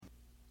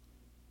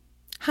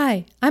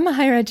Hi, I'm a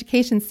higher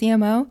education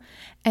CMO,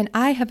 and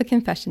I have a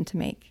confession to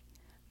make.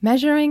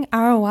 Measuring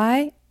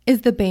ROI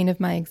is the bane of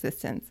my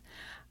existence.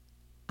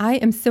 I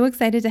am so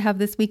excited to have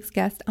this week's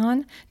guest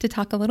on to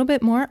talk a little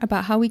bit more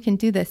about how we can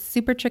do this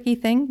super tricky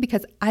thing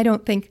because I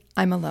don't think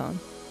I'm alone.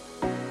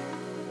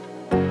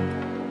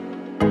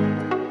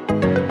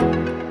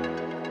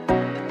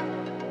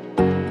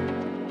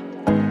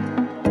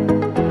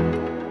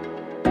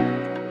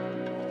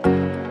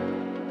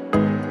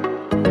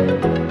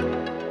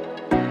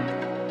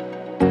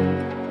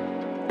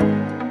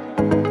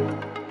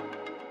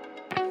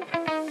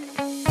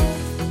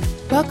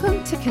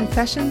 Welcome to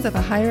Confessions of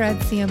a Higher Ed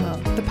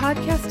CMO, the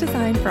podcast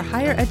designed for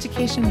higher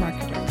education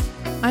marketers.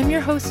 I'm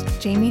your host,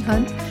 Jamie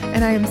Hunt,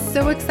 and I am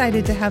so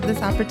excited to have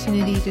this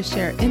opportunity to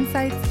share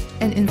insights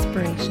and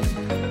inspiration.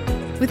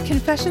 With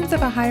Confessions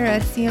of a Higher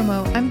Ed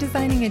CMO, I'm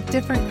designing a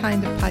different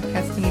kind of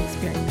podcasting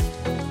experience.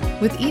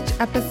 With each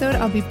episode,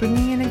 I'll be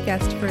bringing in a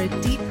guest for a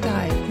deep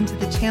dive into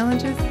the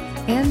challenges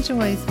and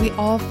joys we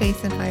all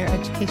face in higher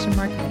education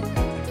marketing.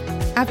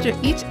 After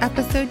each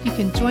episode, you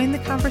can join the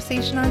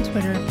conversation on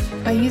Twitter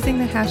by using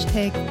the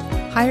hashtag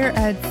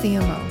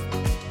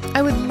HigherEdCMO.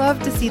 I would love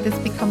to see this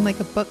become like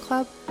a book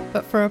club,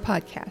 but for a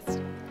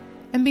podcast.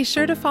 And be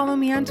sure to follow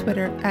me on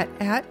Twitter at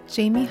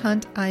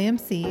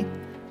JamieHuntIMC,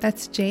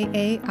 that's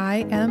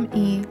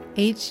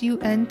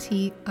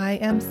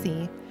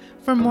JamieHuntIMC,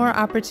 for more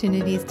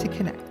opportunities to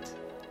connect.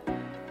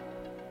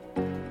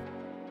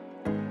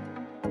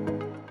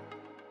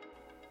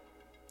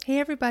 Hey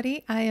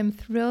everybody, I am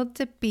thrilled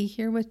to be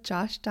here with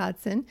Josh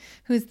Dodson,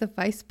 who is the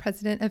Vice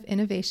President of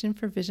Innovation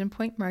for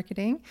VisionPoint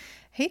Marketing.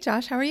 Hey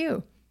Josh, how are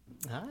you?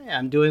 Hi,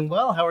 I'm doing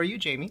well. How are you,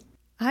 Jamie?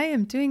 I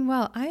am doing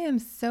well. I am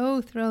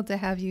so thrilled to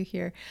have you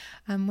here.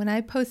 When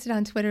I posted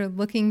on Twitter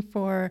looking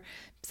for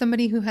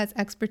somebody who has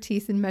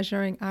expertise in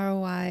measuring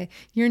ROI,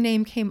 your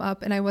name came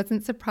up and I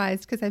wasn't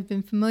surprised because I've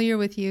been familiar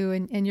with you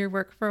and your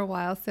work for a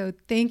while. So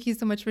thank you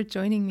so much for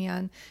joining me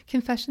on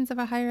Confessions of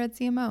a Higher Ed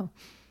CMO.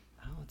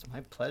 It's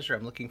my pleasure.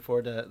 I'm looking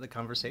forward to the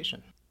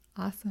conversation.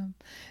 Awesome.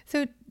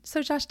 So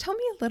Josh, tell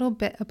me a little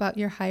bit about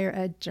your higher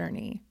ed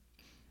journey.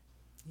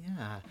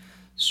 Yeah,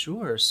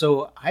 sure.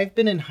 So I've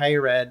been in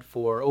higher ed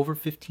for over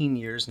 15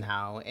 years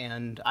now,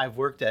 and I've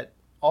worked at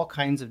all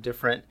kinds of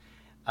different,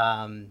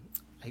 I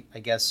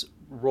guess,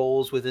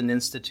 roles within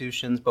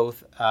institutions,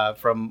 both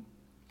from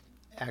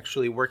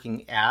actually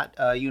working at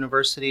a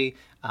university.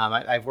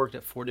 I've worked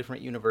at 4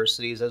 different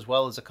universities as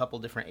well as a couple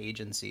different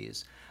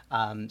agencies.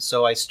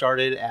 So I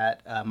started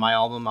at my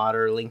alma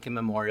mater, Lincoln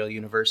Memorial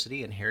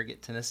University in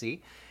Harrogate,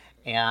 Tennessee.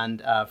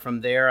 And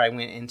from there, I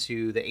went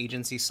into the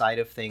agency side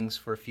of things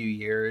for a few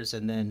years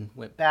and then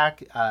went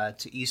back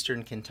to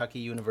Eastern Kentucky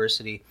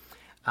University,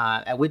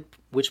 at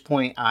which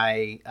point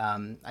I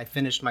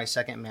finished my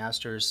second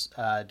master's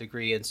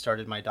degree and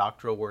started my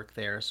doctoral work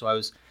there. So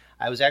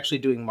I was actually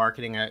doing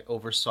marketing. I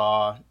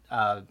oversaw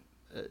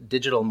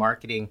digital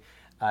marketing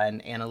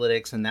and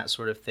analytics and that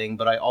sort of thing.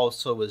 But I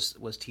also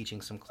was teaching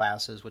some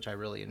classes, which I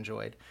really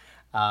enjoyed.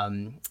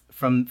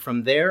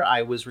 From there,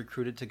 I was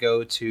recruited to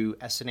go to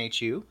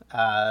SNHU,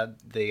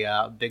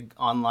 the big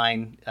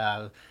online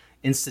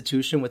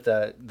institution with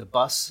the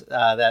bus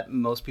that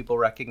most people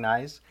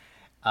recognize.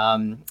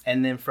 And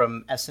then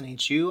from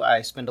SNHU,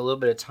 I spent a little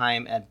bit of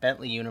time at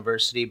Bentley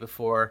University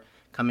before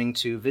coming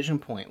to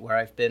VisionPoint, where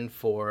I've been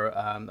for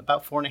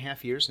about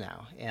 4.5 years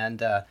now.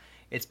 And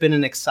it's been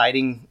an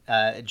exciting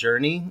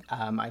journey.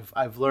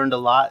 I've learned a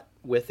lot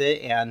with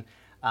it. And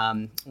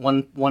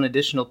one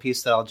additional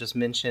piece that I'll just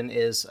mention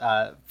is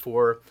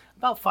for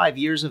about 5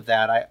 years of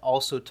that, I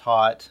also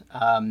taught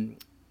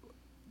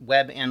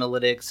web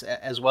analytics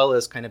as well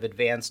as kind of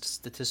advanced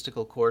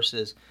statistical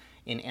courses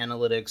in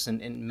analytics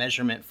and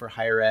measurement for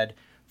higher ed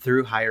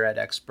through higher ed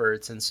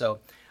experts. And so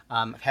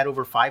I've had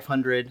over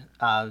 500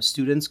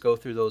 students go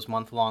through those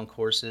month-long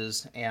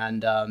courses,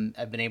 and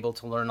I've been able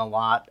to learn a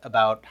lot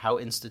about how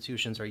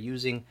institutions are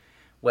using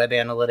web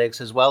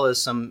analytics as well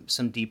as some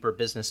deeper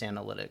business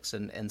analytics.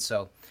 And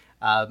so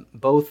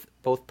both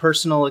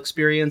personal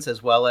experience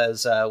as well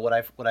as what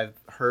I've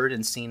heard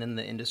and seen in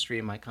the industry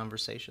in my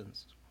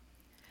conversations.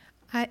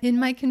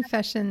 In my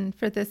confession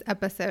for this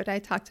episode, I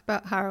talked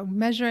about how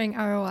measuring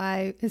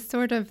ROI is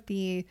sort of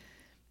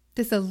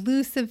this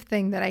elusive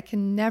thing that I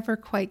can never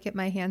quite get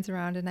my hands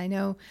around. And I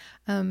know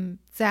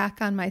Zach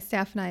on my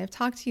staff and I have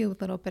talked to you a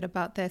little bit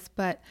about this,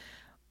 but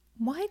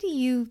why do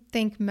you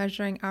think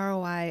measuring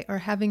ROI or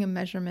having a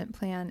measurement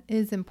plan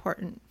is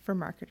important for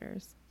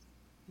marketers?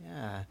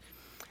 Yeah,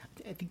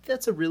 I think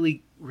that's a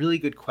really, really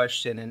good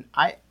question. And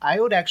I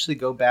would actually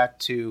go back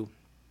to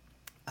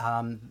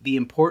the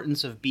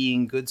importance of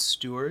being good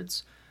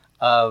stewards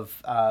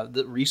of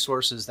the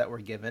resources that we're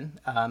given.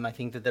 I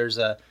think that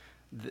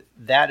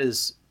that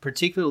is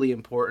particularly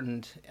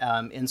important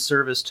in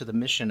service to the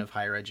mission of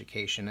higher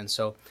education. And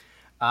so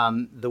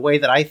the way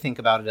that I think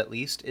about it, at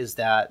least, is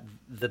that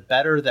the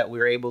better that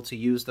we're able to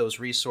use those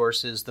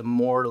resources, the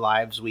more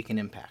lives we can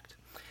impact.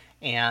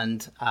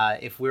 And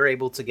if we're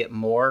able to get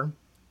more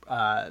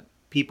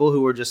people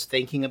who are just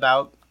thinking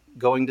about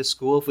going to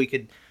school, if we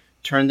could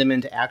turn them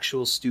into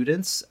actual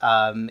students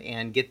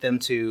and get them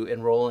to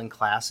enroll in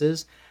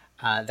classes,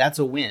 that's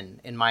a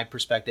win in my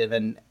perspective.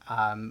 And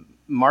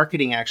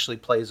marketing actually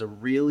plays a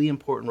really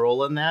important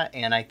role in that.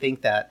 And I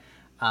think that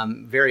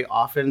very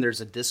often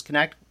there's a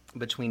disconnect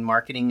between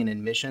marketing and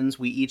admissions.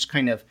 We each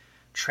kind of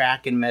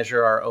track and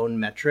measure our own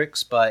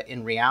metrics, but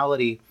in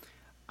reality,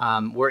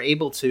 we're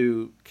able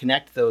to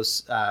connect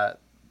those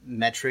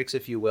metrics,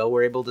 if you will.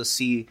 We're able to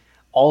see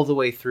all the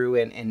way through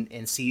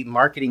and see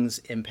marketing's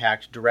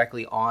impact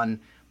directly on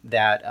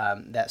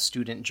that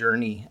student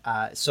journey.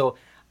 So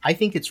I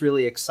think it's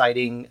really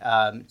exciting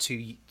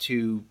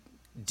to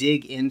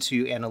dig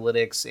into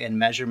analytics and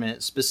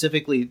measurement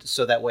specifically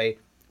so that way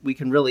we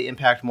can really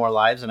impact more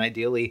lives and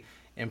ideally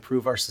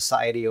improve our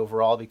society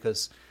overall,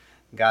 because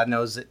God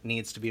knows it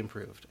needs to be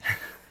improved.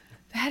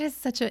 That is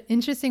such an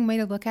interesting way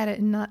to look at it,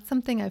 and not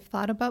something I've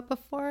thought about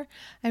before.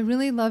 I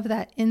really love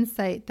that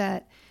insight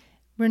that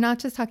we're not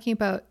just talking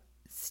about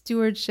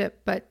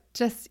stewardship, but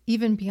just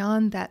even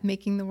beyond that,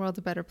 making the world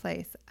a better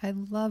place. I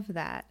love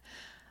that.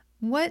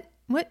 What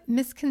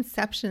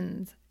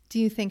misconceptions do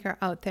you think are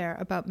out there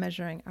about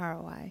measuring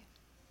ROI?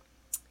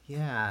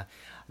 Yeah,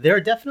 there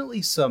are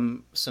definitely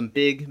some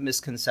big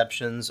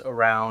misconceptions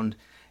around,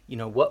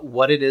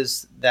 what it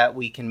is that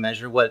we can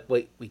measure, what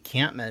we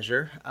can't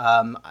measure.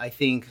 I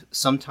think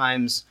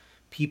sometimes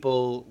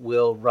people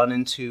will run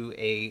into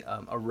a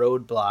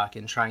roadblock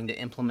in trying to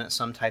implement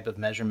some type of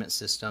measurement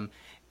system,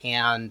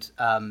 and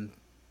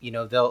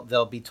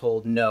they'll be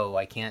told, no,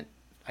 I can't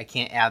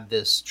add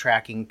this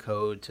tracking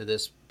code to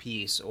this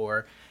piece,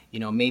 or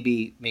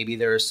maybe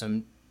there are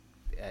some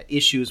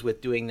issues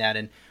with doing that.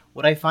 And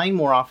what I find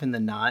more often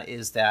than not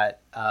is that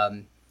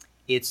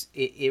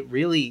it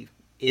really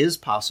is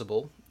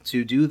possible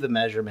to do the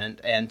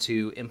measurement and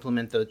to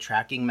implement the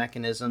tracking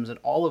mechanisms and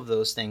all of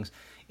those things.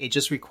 It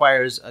just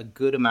requires a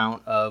good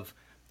amount of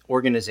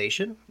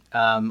organization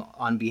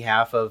on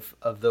behalf of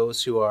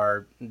those who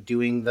are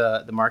doing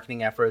the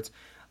marketing efforts,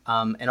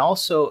 and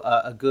also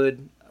a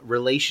good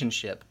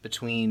relationship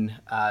between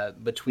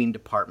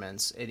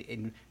departments.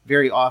 And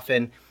very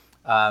often,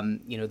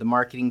 the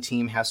marketing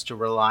team has to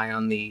rely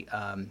on the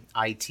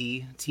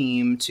IT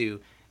team to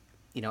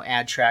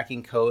add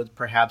tracking codes,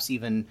 perhaps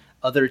even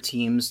other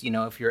teams,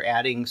 if you're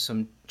adding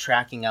some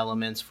tracking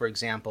elements, for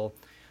example,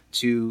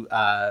 to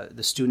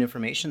the student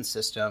information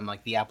system,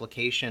 like the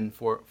application,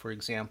 for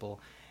example.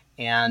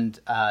 And,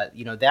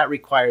 that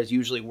requires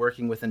usually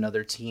working with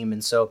another team.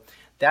 And so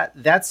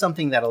that's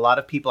something that a lot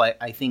of people,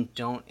 I think,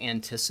 don't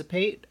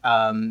anticipate,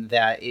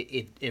 that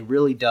it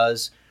really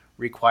does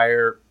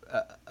require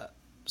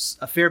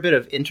a fair bit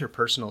of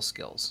interpersonal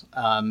skills.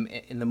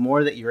 And the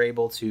more that you're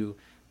able to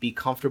be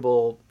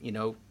comfortable,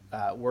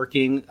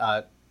 working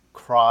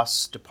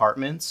cross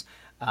departments,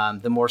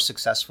 the more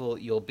successful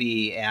you'll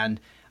be. And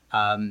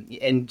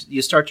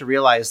you start to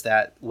realize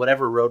that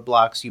whatever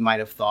roadblocks you might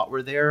have thought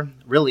were there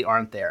really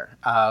aren't there.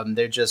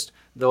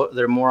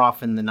 They're more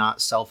often than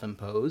not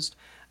self-imposed,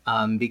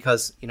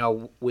 because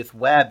with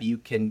web you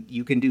can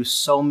do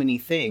so many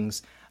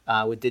things.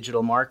 With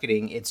digital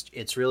marketing,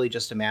 it's really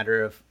just a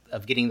matter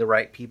of getting the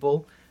right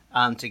people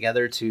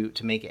together to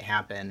make it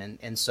happen.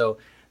 And so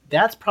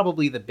that's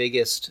probably the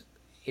biggest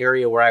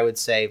area where I would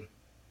say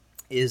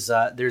is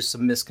there's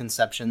some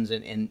misconceptions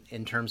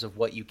in terms of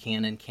what you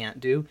can and can't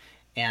do.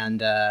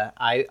 And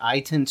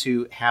I tend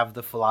to have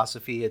the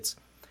philosophy it's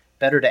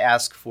better to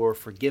ask for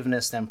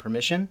forgiveness than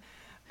permission.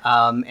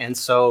 And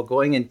so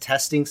going and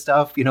testing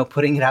stuff,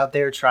 putting it out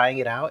there, trying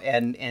it out,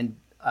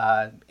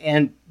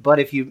 but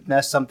if you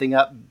mess something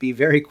up, be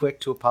very quick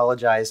to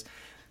apologize,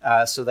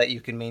 so that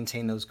you can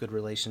maintain those good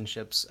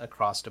relationships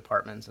across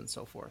departments and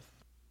so forth.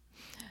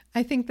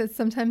 I think that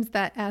sometimes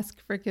that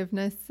ask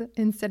forgiveness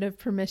instead of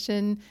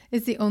permission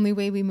is the only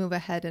way we move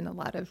ahead in a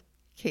lot of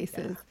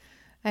cases.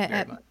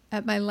 Yeah,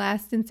 at my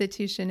last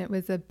institution, it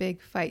was a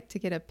big fight to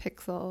get a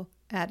pixel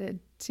added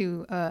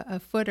to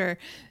a footer.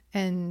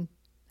 And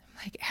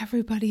like,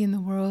 everybody in the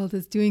world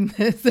is doing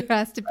this. There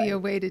has to be a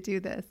way to do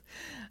this.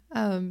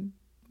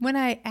 When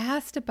I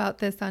asked about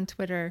this on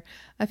Twitter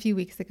a few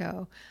weeks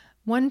ago,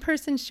 one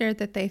person shared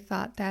that they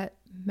thought that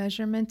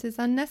measurement is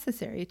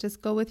unnecessary.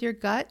 Just go with your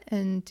gut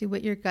and do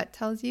what your gut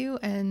tells you.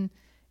 And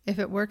if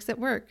it works, it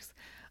works.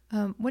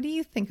 What do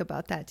you think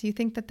about that? Do you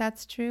think that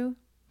that's true?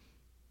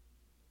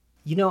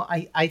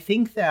 I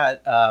think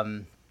that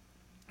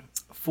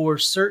for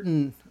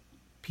certain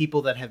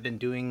people that have been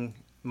doing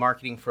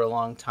marketing for a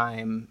long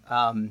time,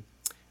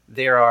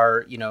 there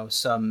are,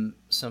 some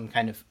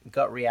kind of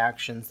gut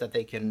reactions that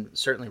they can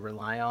certainly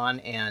rely on.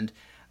 And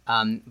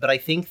but I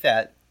think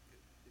that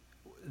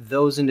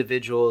those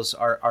individuals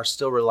are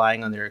still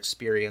relying on their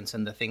experience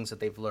and the things that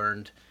they've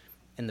learned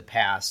in the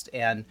past.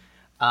 And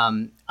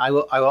I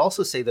will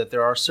also say that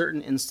there are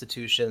certain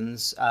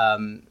institutions,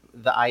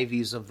 the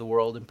Ivies of the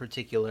world in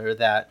particular,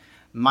 that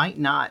might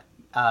not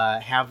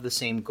have the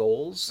same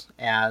goals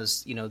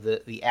as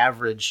the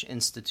average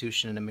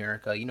institution in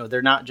America.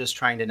 They're not just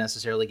trying to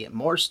necessarily get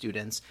more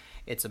students.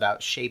 It's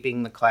about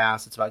shaping the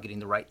class. It's about getting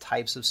the right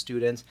types of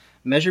students.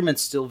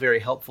 Measurement's still very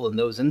helpful in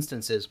those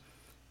instances.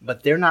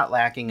 but they're not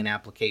lacking in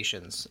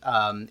applications.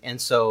 And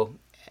so,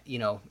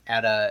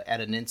 at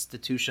an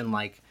institution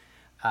like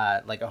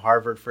a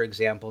Harvard, for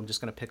example, I'm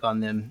just going to pick on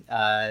them,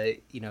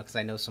 because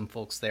I know some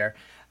folks there.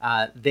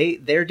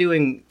 They're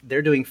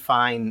doing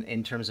fine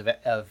in terms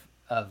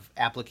of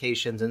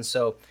applications, and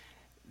so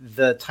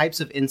the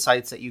types of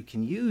insights that you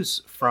can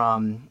use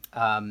from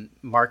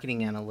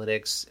marketing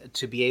analytics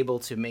to be able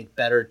to make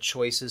better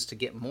choices to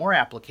get more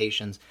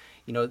applications,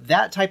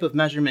 that type of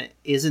measurement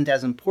isn't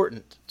as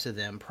important to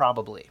them,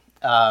 probably.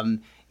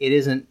 It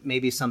isn't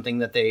maybe something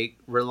that they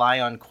rely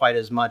on quite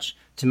as much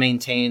to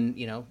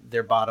maintain,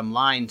 their bottom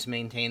line, to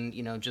maintain,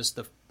 just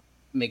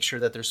make sure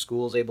that their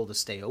school is able to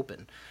stay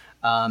open.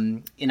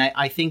 And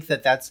I think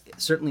that that's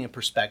certainly a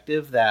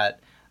perspective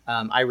that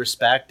I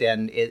respect,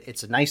 and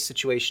it's a nice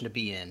situation to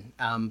be in.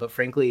 But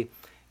frankly,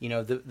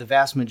 the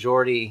vast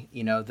majority,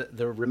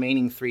 the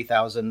remaining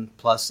 3,000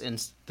 plus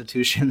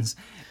institutions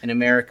in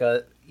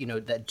America,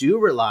 that do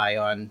rely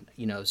on,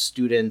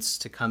 students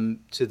to come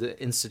to the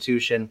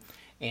institution,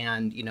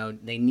 and,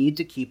 they need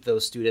to keep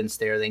those students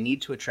there. They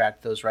need to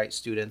attract those right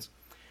students.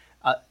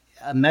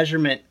 A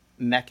measurement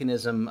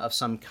mechanism of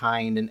some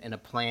kind and a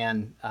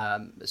plan,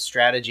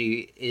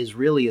 strategy is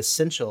really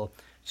essential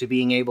to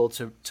being able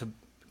to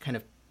kind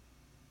of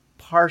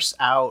parse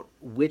out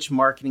which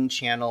marketing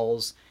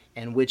channels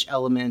and which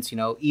elements,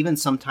 even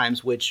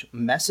sometimes which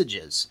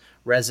messages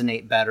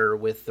resonate better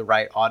with the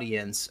right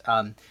audience.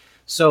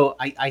 So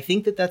I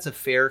think that that's a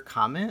fair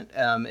comment,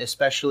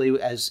 especially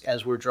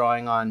as we're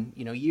drawing on,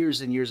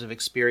 years and years of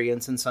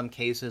experience in some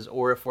cases,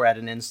 or if we're at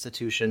an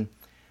institution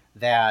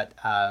that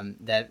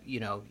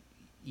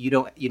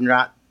you're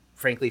not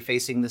frankly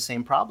facing the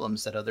same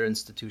problems that other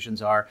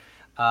institutions are.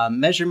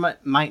 Measurement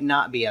might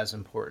not be as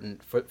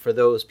important for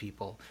those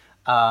people.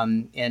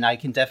 And I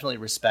can definitely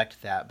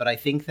respect that. But I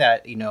think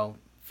that,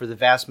 for the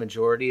vast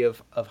majority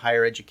of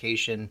higher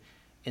education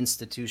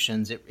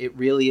institutions, it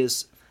really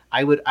is,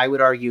 I would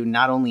argue,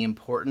 not only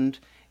important,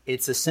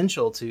 it's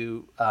essential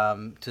to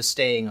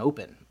staying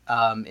open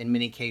in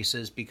many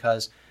cases,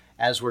 because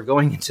as we're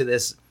going into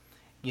this,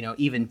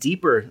 even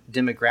deeper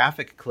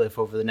demographic cliff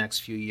over the next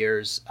few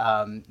years,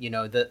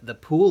 the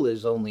pool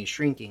is only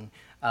shrinking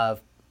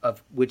of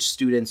which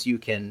students you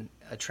can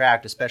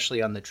attract,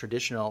 especially on the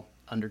traditional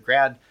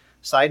undergrad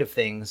side of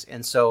things.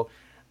 And so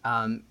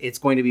it's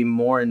going to be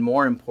more and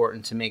more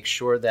important to make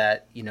sure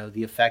that,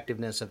 the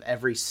effectiveness of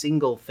every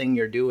single thing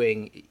you're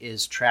doing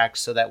is tracked,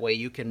 so that way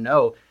you can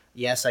know,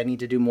 yes, I need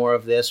to do more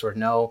of this, or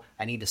no,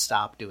 I need to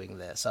stop doing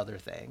this other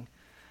thing.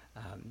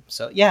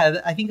 So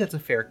yeah, I think that's a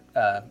fair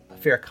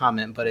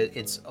comment, but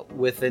it's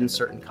within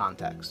certain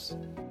contexts.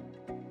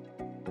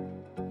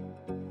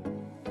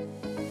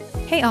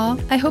 Hey all,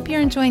 I hope you're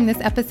enjoying this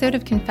episode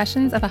of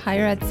Confessions of a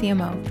Higher Ed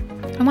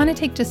CMO. I want to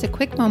take just a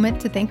quick moment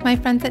to thank my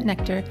friends at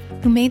Nectar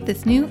who made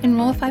this new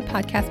Enrollify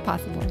podcast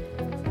possible.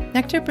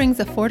 Nectar brings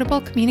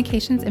affordable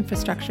communications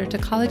infrastructure to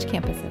college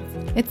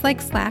campuses. It's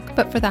like Slack,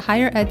 but for the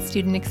higher ed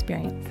student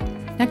experience.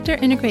 Nectar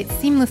integrates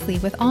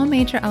seamlessly with all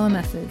major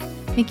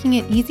LMSs, making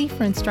it easy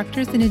for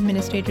instructors and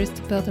administrators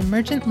to build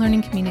emergent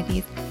learning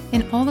communities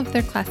in all of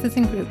their classes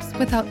and groups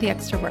without the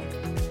extra work.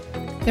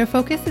 Their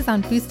focus is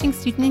on boosting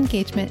student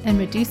engagement and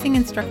reducing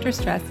instructor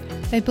stress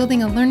by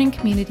building a learning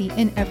community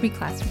in every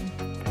classroom.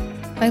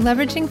 By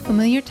leveraging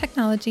familiar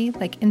technology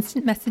like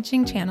instant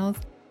messaging channels,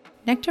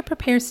 Nectar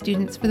prepares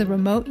students for the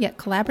remote yet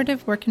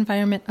collaborative work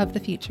environment of the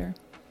future.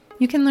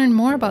 You can learn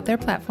more about their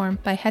platform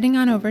by heading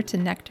on over to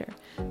Nectar.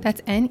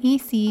 That's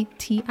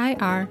nectir.io,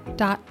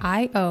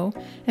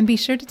 and be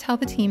sure to tell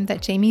the team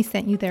that Jamie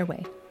sent you their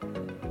way.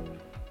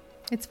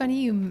 It's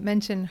funny you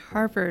mentioned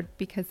Harvard,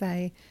 because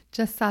I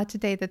just saw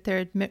today that their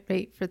admit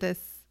rate for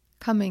this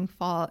coming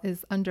fall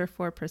is under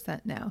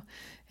 4% now.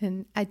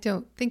 And I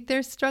don't think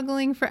they're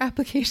struggling for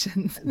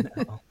applications,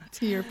 no.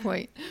 To your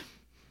point.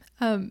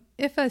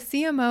 If a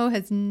CMO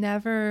has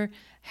never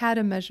had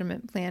a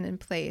measurement plan in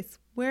place,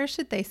 where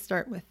should they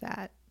start with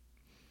that?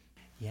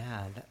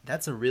 Yeah,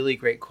 that's a really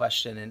great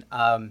question. And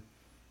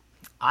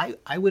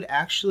I would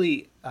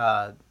actually,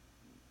 I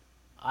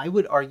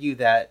would argue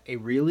that a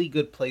really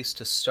good place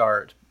to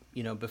start,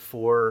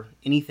 before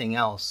anything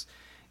else,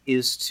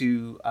 is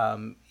to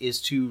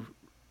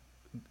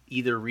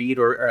either read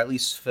or at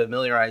least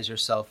familiarize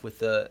yourself with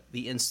the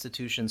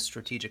institution's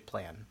strategic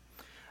plan.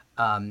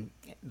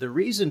 The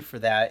reason for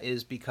that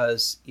is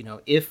because,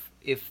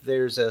 if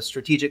there's a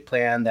strategic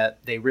plan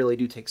that they really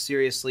do take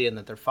seriously and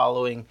that they're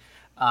following,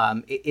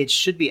 it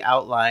should be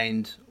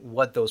outlined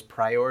what those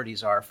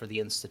priorities are for the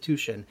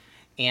institution,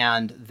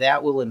 and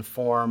that will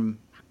inform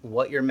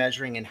what you're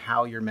measuring and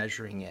how you're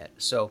measuring it.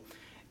 So,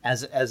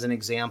 as an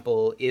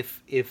example,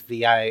 if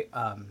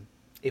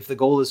the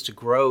goal is to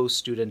grow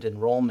student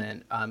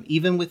enrollment,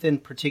 even within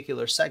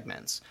particular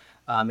segments,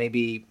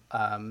 maybe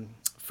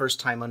first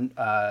time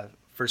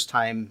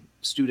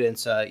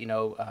students,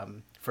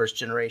 first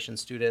generation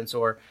students,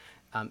 or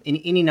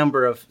any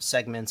number of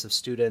segments of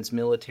students,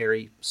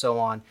 military, so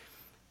on.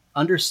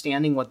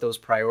 Understanding what those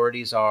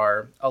priorities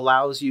are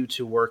allows you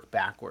to work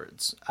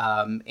backwards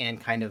and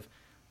kind of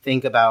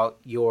think about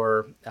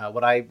your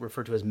what I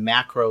refer to as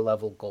macro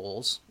level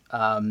goals,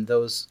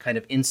 those kind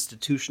of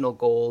institutional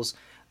goals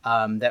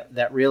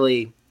that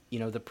really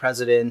the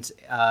president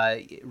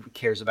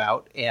cares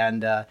about,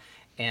 and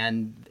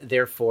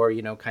therefore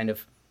kind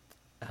of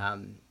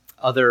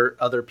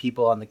other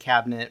people on the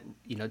cabinet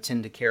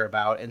tend to care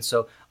about. And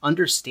so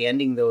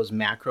understanding those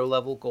macro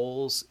level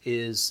goals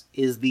is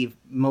the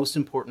most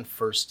important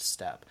first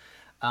step.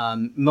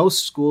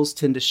 Most schools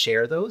tend to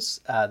share those.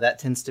 That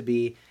tends to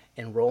be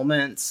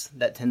enrollments,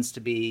 that tends to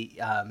be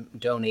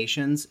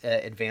donations,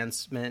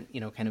 advancement,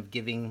 kind of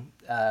giving,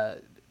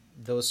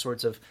 those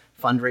sorts of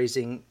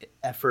fundraising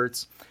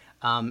efforts,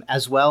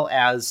 as well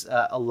as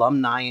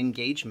alumni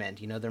engagement.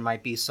 There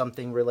might be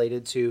something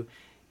related to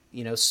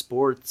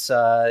sports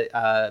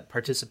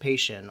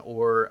participation,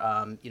 or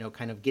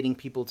kind of getting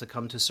people to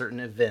come to certain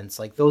events.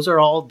 Like, those are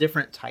all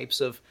different types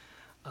of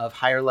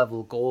higher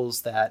level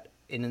goals that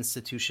an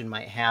institution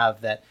might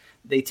have, that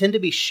they tend to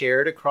be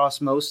shared across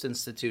most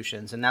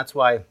institutions. And that's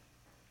why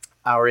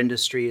our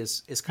industry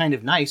is kind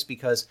of nice,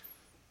 because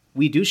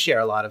we do share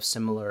a lot of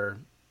similar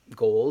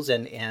goals,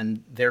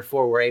 and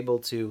therefore we're able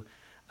to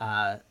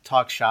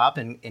talk shop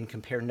and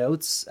compare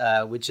notes,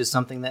 which is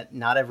something that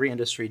not every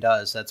industry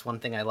does. That's one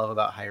thing I love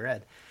about higher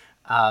ed.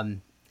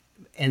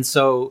 And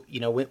so,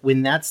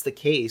 when that's the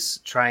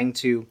case, trying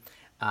to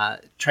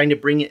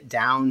bring it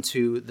down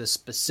to the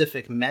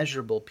specific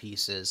measurable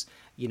pieces,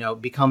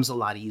 becomes a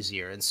lot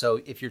easier. And so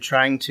if you're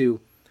trying to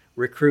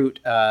recruit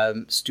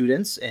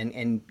students,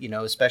 and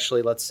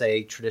especially, let's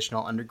say,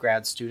 traditional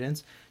undergrad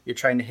students, you're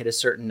trying to hit a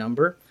certain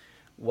number.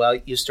 Well,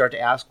 you start to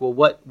ask, well,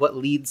 what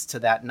leads to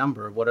that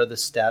number? What are the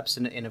steps?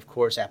 And of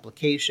course,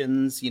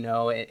 applications,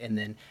 and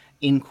then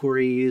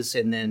inquiries,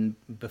 and then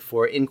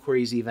before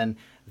inquiries, even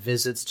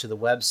visits to the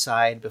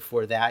website.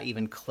 Before that,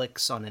 even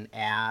clicks on an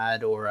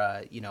ad,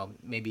 or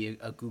maybe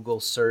a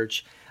Google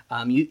search.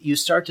 You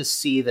start to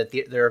see that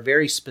there are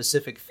very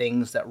specific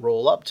things that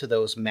roll up to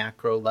those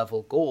macro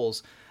level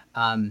goals,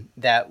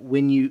 that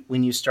when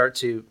you start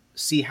to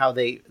see how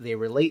they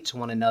relate to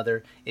one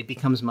another, it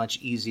becomes much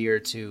easier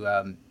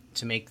to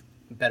make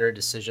better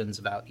decisions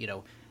about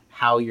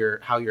how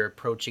you're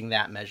approaching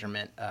that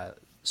measurement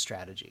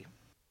strategy.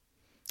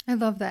 I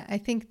love that. I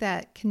think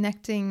that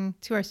connecting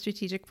to our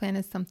strategic plan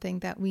is something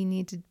that we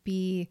need to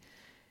be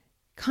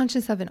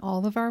conscious of in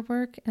all of our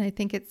work. And I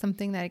think it's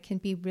something that it can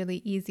be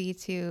really easy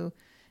to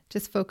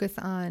just focus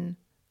on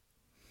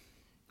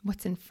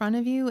what's in front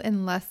of you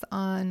and less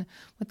on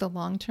what the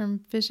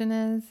long-term vision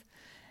is.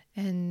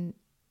 And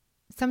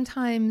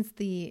sometimes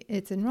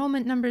it's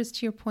enrollment numbers,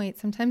 to your point.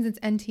 Sometimes it's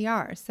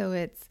NTR. So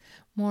it's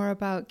more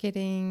about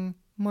getting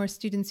more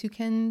students who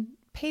can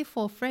pay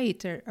full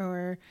freight,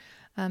 or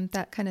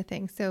that kind of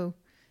thing. So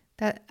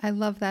that I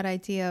love that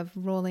idea of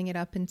rolling it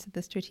up into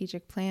the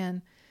strategic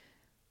plan.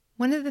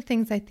 One of the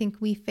things I think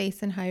we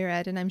face in higher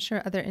ed, and I'm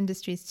sure other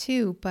industries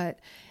too, but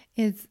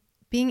is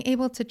being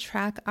able to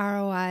track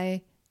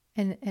ROI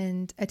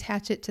and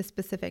attach it to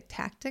specific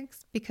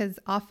tactics, because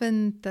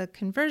often the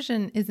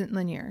conversion isn't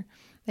linear.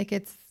 Like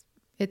it's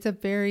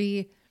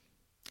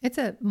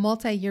a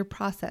multi-year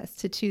process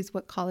to choose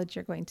what college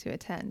you're going to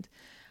attend.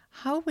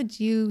 How would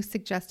you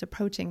suggest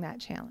approaching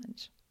that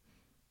challenge?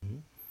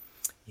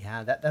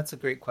 Yeah, that's a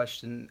great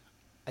question.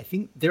 I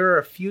think there are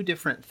a few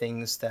different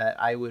things that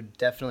I would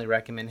definitely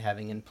recommend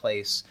having in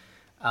place.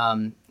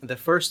 The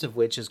first of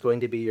which is going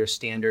to be your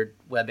standard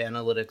web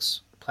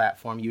analytics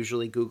platform,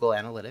 usually Google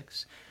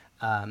Analytics.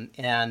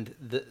 And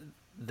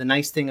the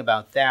nice thing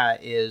about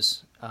that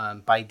is,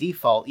 by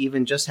default,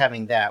 even just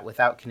having that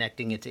without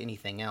connecting it to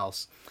anything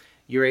else,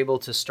 you're able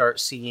to start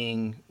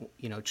seeing,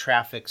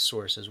 traffic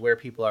sources, where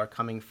people are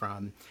coming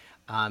from.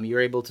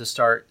 You're able to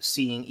start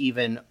seeing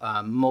even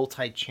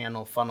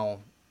multi-channel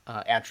funnel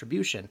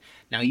attribution.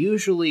 Now,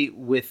 usually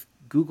with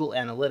Google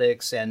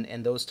Analytics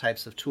and those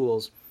types of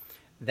tools,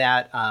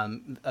 that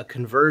a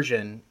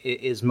conversion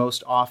is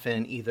most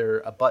often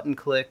either a button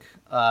click,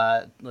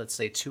 let's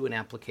say, to an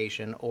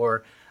application,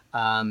 or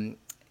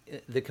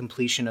the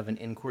completion of an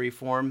inquiry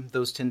form.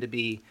 Those tend to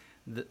be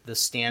the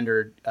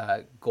standard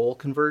goal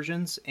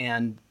conversions,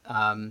 and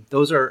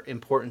those are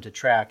important to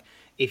track.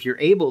 If you're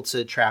able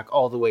to track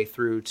all the way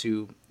through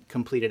to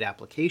completed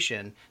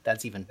application,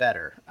 that's even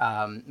better.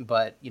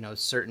 But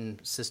certain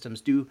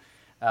systems do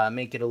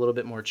make it a little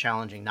bit more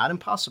challenging. Not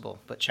impossible,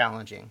 but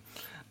challenging.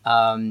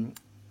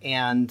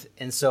 And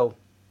so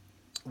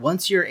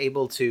once you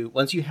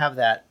have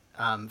that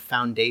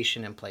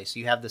foundation in place,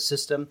 you have the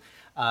system,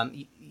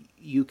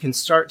 you can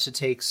start to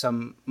take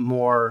some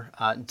more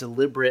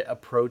deliberate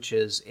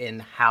approaches in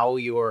how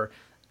you're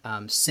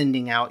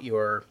sending out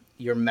your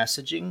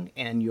messaging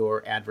and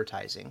your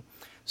advertising.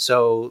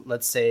 So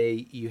let's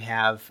say you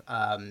have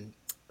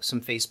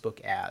some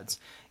Facebook ads.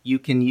 You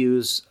can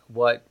use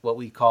what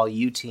we call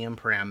UTM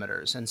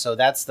parameters. And so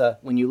that's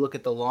when you look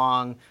at the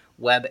long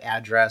web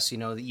address, the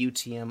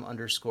UTM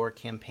underscore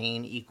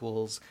campaign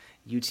equals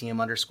UTM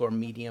underscore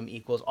medium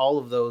equals all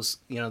of those,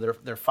 there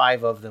are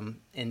 5 of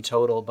them in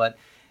total, but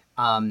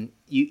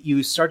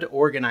you start to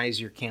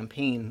organize your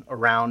campaign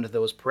around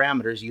those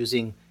parameters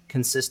using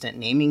consistent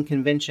naming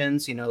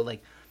conventions.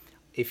 Like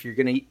if you're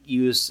going to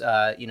use,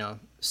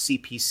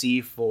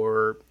 CPC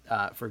for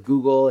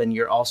Google, and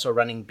you're also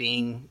running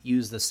Bing,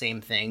 use the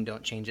same thing.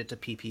 Don't change it to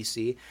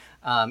PPC.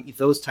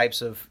 Those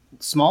types of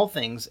small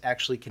things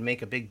actually can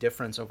make a big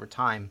difference over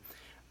time.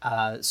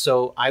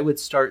 So I would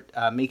start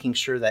making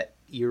sure that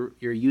you're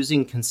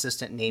using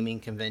consistent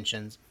naming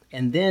conventions,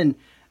 and then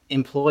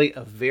employ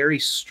a very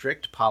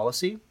strict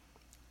policy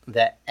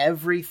that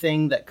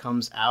everything that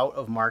comes out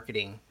of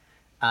marketing,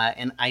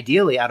 and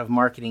ideally out of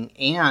marketing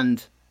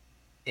and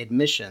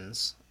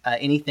admissions,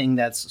 anything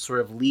that's sort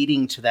of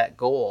leading to that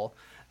goal,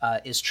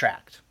 is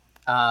tracked.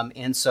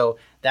 And so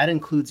that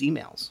includes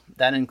emails.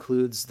 That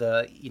includes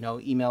the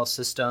email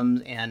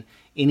systems and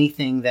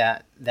anything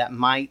that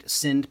might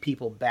send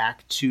people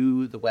back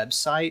to the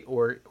website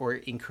or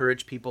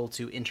encourage people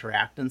to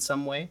interact in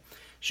some way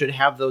should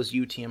have those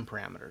UTM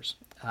parameters.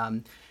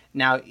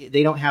 Now,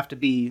 they don't have to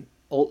be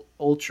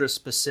ultra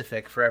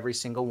specific for every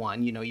single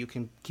one. You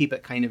can keep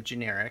it kind of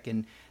generic,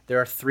 and there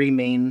are 3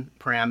 main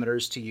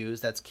parameters to use.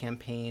 That's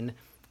campaign,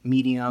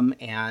 medium,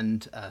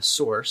 and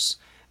source.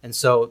 And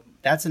so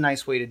that's a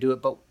nice way to do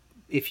it. But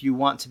if you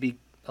want to be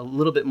a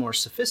little bit more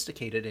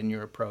sophisticated in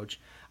your approach,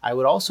 I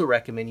would also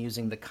recommend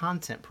using the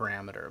content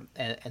parameter.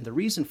 And the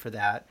reason for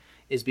that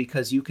is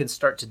because you can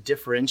start to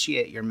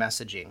differentiate your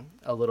messaging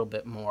a little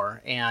bit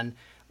more. And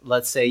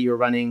let's say you're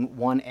running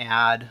one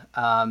ad,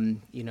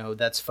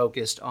 that's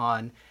focused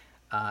on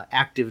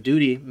active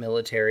duty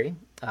military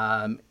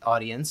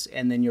audience,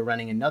 and then you're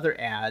running another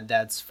ad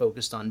that's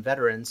focused on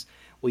veterans.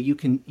 Well, you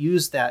can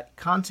use that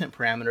content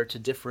parameter to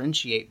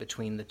differentiate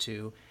between the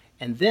two.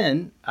 And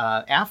then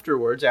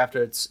afterwards,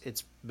 after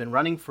it's been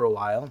running for a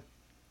while,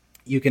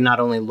 you can not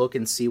only look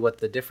and see what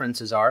the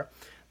differences are,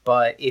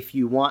 but if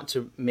you want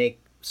to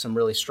make some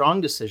really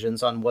strong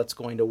decisions on what's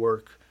going to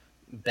work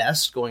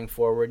best going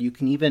forward, you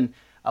can even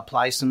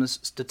apply some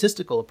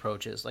statistical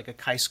approaches like a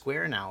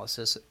chi-square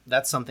analysis.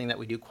 That's something that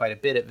we do quite a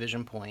bit at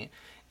VisionPoint.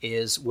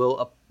 Is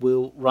we'll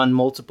run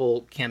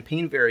multiple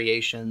campaign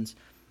variations,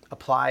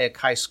 apply a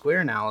chi-square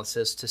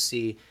analysis to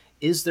see,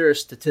 is there a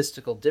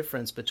statistical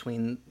difference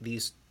between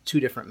these 2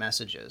 different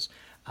messages?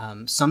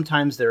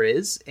 Sometimes there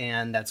is,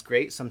 and that's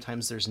great.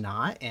 Sometimes there's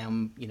not,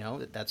 and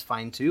that's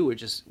fine too.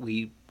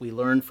 We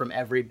learn from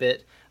every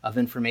bit of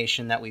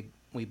information that we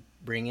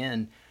bring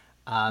in,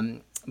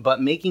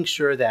 but making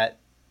sure that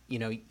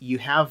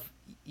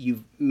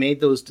you've made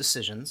those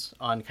decisions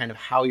on kind of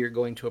how you're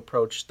going to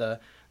approach the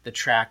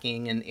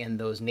tracking and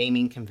those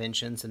naming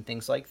conventions and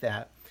things like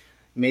that.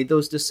 Made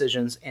those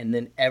decisions, and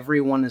then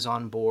everyone is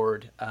on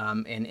board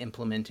and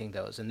implementing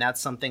those. And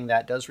that's something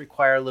that does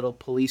require a little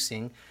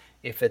policing.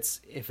 If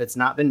it's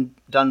not been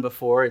done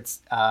before,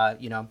 it's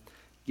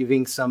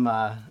giving some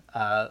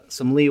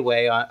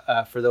leeway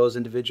for those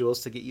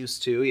individuals to get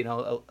used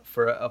to,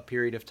 for a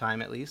period of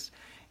time at least.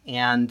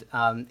 And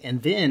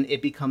then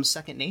it becomes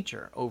second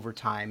nature over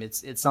time.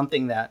 It's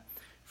something that,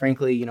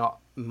 frankly,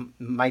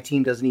 my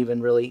team doesn't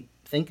even really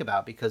think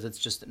about, because it's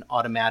just an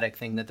automatic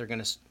thing that they're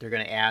going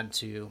to add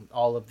to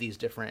all of these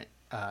different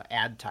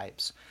ad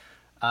types.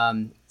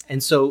 And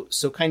so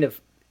kind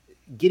of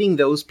getting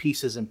those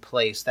pieces in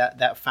place,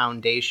 that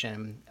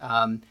foundation,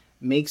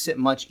 makes it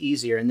much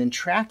easier. And then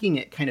tracking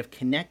it, kind of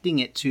connecting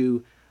it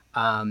to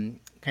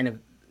kind of,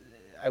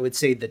 I would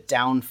say, the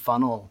down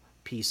funnel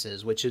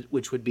pieces,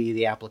 which would be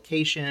the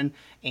application,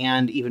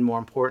 and even more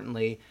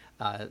importantly,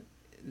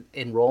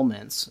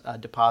 enrollments,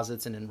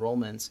 deposits and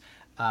enrollments.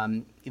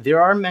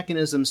 There are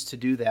mechanisms to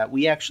do that.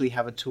 We actually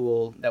have a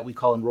tool that we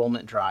call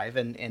Enrollment Drive,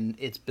 and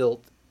it's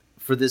built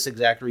for this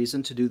exact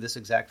reason, to do this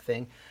exact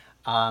thing,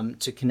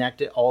 to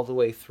connect it all the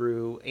way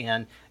through.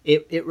 And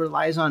it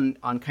relies on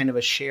kind of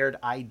a shared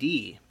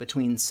ID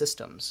between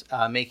systems,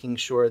 making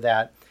sure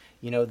that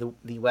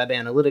the web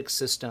analytics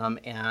system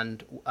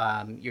and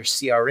your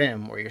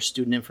CRM or your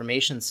student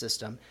information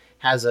system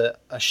has a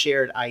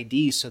shared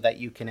ID, so that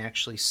you can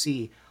actually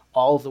see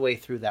all the way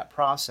through that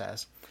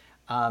process.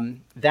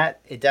 That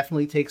it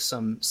definitely takes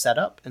some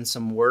setup and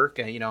some work,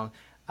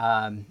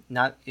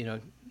 not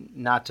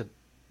to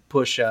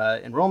push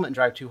Enrollment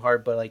Drive too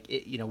hard, but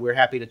we're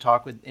happy to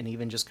talk with and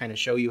even just kind of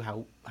show you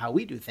how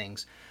we do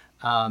things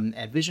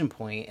at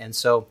VisionPoint. And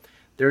so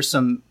there's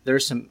some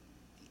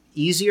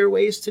easier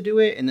ways to do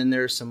it, and then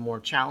there's some more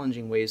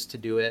challenging ways to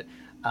do it.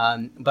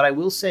 But I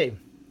will say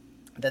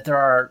that there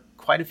are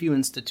quite a few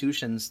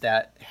institutions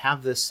that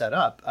have this set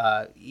up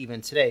even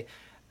today.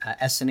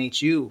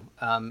 SNHU,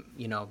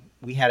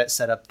 we had it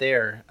set up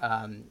there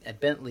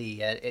at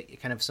Bentley, at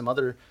kind of some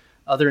other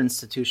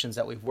institutions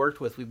that we've worked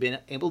with. We've been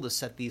able to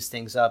set these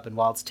things up, and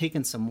while it's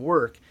taken some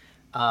work,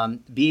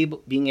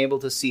 being able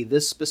to see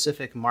this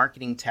specific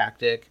marketing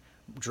tactic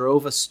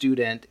drove a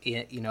student,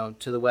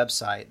 to the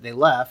website. They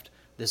left.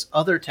 This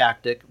other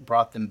tactic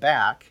brought them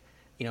back,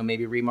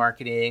 maybe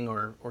remarketing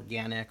or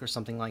organic or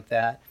something like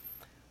that.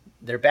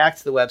 They're back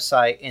to the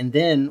website, and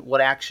then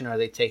what action are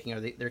they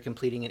taking? They're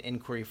completing an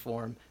inquiry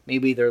form.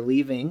 Maybe they're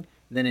leaving,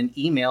 then an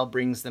email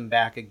brings them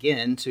back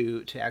again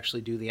to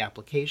actually do the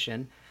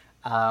application.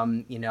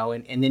 And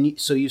then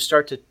so you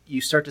start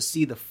to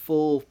see the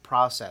full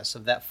process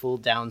of that full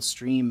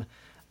downstream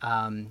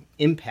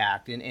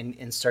impact,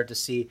 and start to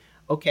see,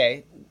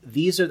 okay,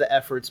 these are the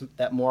efforts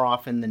that more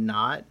often than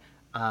not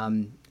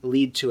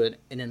lead to an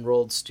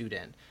enrolled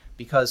student.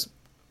 Because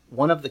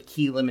one of the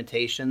key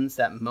limitations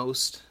that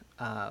most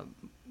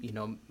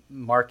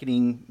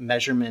marketing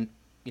measurement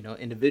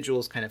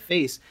individuals kind of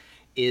face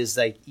is,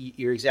 like,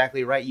 you're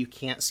exactly right, you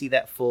can't see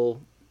that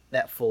full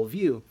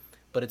view,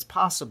 but it's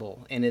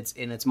possible, and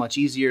it's much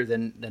easier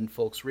than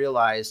folks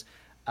realize,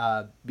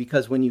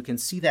 because when you can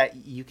see that,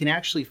 you can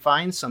actually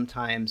find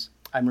sometimes.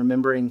 I'm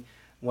remembering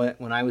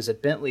when I was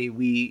at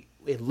Bentley,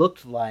 it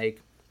looked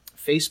like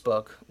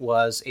Facebook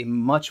was a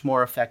much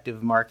more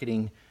effective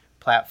marketing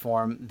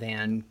platform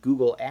than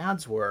Google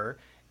Ads were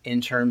in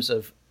terms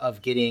of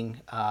getting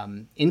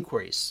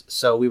inquiries.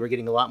 So we were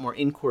getting a lot more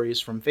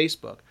inquiries from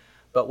Facebook.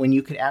 But when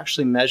you could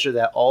actually measure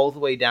that all the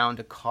way down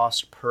to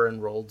cost per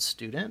enrolled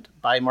student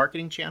by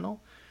marketing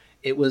channel,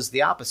 it was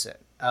the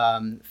opposite.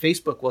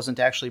 Facebook wasn't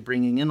actually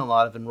bringing in a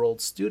lot of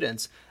enrolled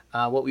students.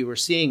 What we were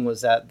seeing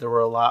was that there were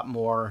a lot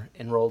more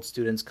enrolled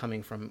students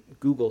coming from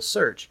Google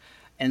search.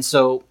 And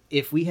so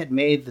if we had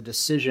made the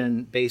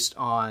decision based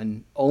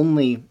on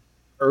only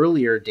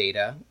earlier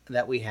data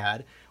that we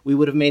had, we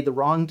would have made the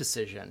wrong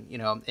decision,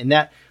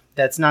 and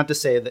that's not to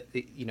say that,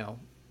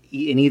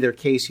 in either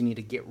case you need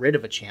to get rid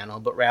of a channel,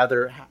 but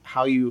rather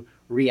how you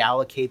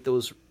reallocate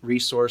those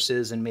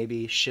resources and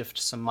maybe shift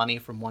some money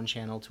from one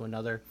channel to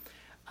another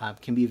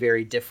can be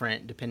very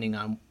different depending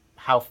on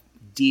how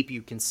deep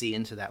you can see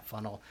into that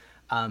funnel.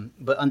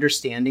 But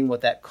understanding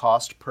what that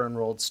cost per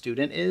enrolled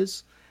student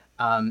is,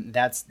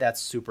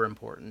 that's super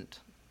important.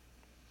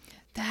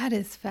 That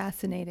is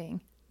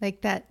fascinating.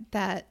 Like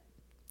that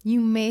you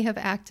may have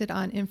acted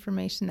on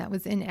information that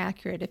was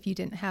inaccurate if you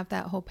didn't have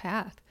that whole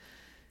path.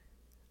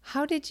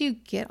 How did you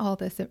get all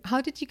this?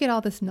 How did you get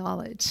all this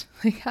knowledge?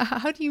 Like,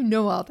 how do you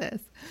know all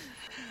this?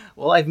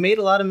 Well, I've made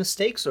a lot of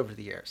mistakes over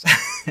the years.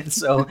 And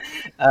so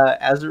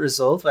as a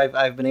result,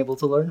 I've been able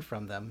to learn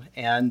from them.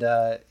 And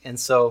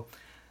so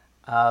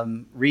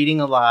reading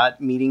a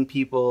lot, meeting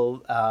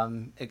people,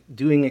 I'm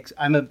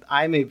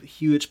a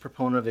huge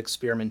proponent of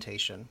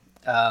experimentation.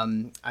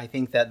 I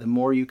think that the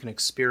more you can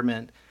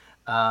experiment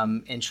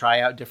and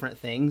try out different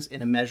things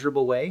in a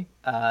measurable way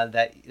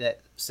that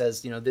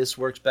says, this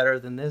works better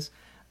than this,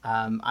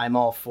 I'm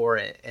all for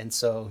it. And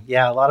so,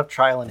 yeah, a lot of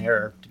trial and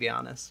error, to be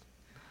honest.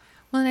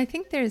 Well, and I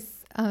think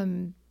there's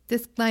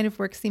this line of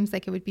work seems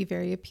like it would be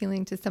very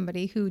appealing to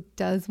somebody who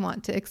does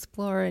want to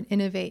explore and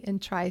innovate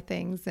and try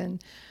things.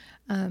 And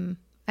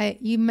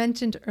you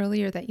mentioned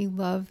earlier that you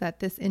love that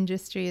this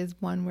industry is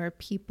one where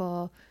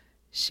people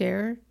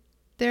share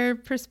their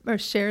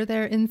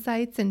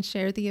insights and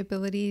share the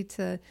ability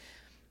to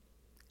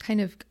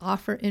kind of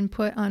offer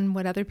input on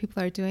what other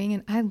people are doing.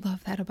 And I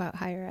love that about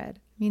higher ed.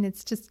 I mean,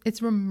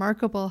 it's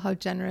remarkable how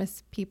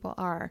generous people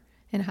are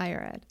in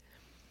higher ed.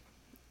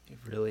 It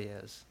really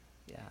is.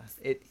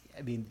 Yeah.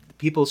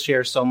 People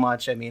share so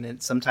much.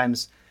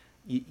 Sometimes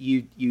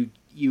you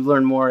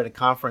learn more at a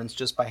conference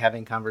just by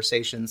having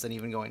conversations than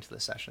even going to the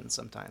sessions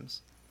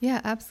sometimes.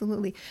 Yeah,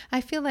 absolutely. I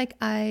feel like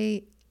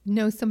I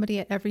know somebody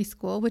at every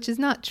school, which is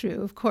not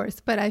true, of course,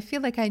 but I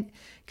feel like I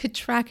could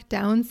track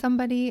down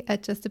somebody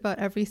at just about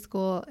every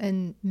school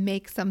and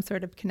make some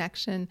sort of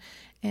connection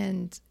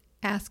and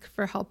ask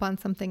for help on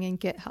something and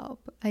get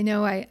help. I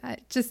know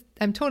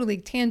I'm totally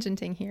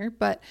tangenting here,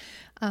 but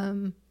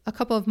a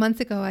couple of months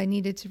ago, I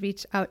needed to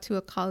reach out to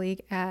a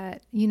colleague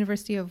at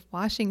University of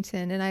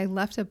Washington, and I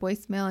left a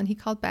voicemail, and he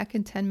called back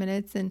in 10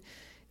 minutes and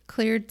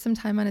cleared some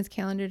time on his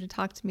calendar to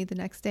talk to me the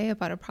next day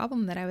about a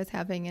problem that I was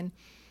having. And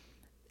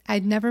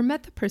I'd never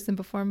met the person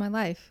before in my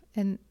life.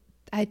 And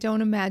I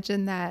don't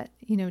imagine that,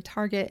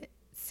 Target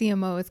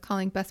CMO is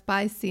calling Best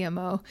Buy's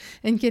CMO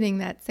and getting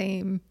that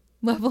same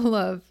level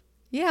of,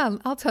 yeah,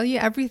 I'll tell you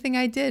everything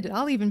I did.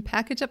 I'll even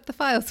package up the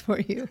files for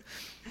you.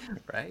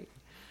 Right.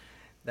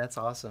 That's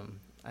awesome.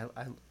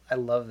 I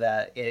love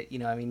that.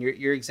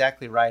 You're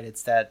exactly right.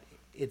 It's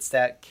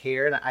that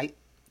care.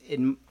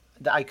 And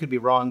I could be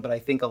wrong, but I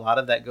think a lot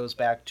of that goes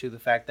back to the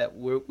fact that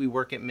we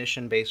work at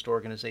mission-based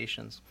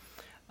organizations.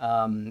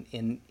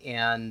 And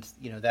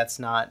that's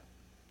not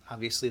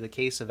obviously the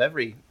case of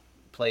every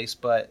place,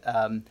 but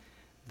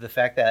the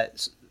fact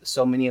that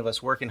so many of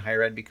us work in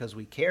higher ed because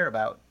we care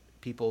about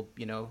people,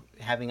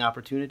 having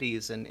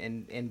opportunities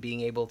and being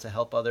able to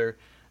help other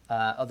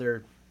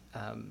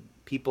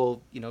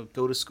people,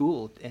 go to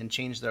school and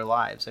change their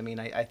lives.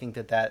 I think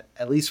that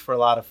at least for a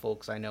lot of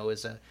folks I know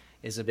is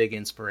a big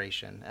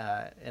inspiration,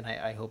 and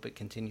I hope it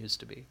continues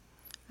to be.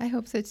 I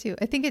hope so too.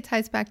 I think it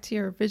ties back to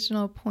your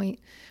original point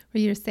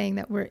where you're saying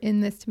that we're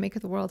in this to make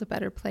the world a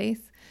better place,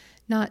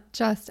 not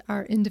just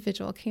our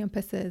individual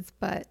campuses,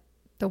 but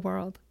the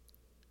world.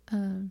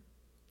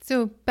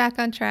 So back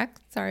on track.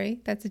 Sorry,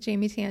 that's a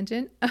Jamie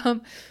tangent.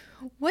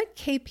 What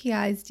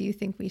KPIs do you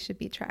think we should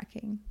be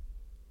tracking?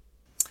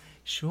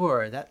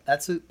 Sure.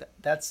 That's an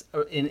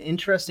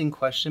interesting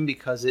question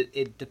because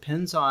it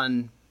depends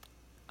on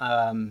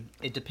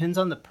it depends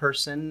on the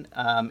person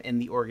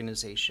and the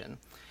organization.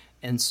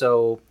 And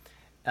so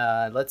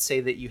let's say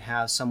that you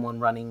have someone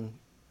running,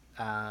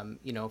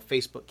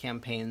 Facebook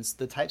campaigns.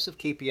 The types of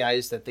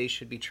KPIs that they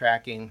should be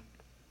tracking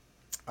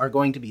are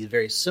going to be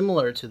very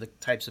similar to the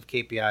types of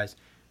KPIs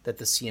that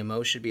the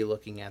CMO should be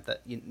looking at,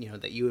 that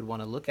that you would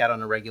want to look at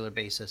on a regular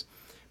basis.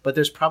 But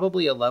there's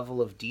probably a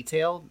level of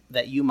detail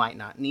that you might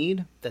not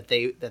need that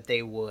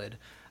they would.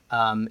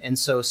 And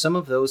so some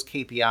of those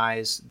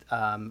KPIs,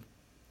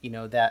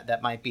 that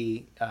might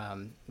be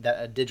that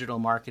a digital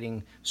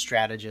marketing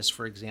strategist,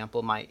 for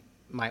example, might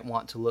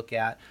want to look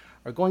at,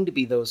 are going to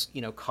be those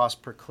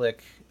cost per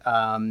click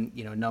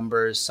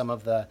numbers, some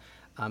of the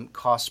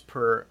cost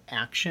per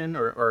action,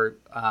 or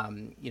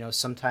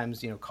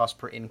sometimes cost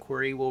per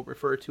inquiry we'll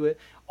refer to it.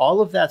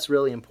 All of that's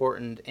really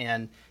important,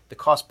 and the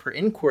cost per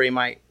inquiry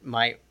might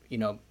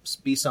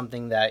be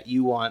something that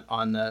you want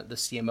on the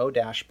CMO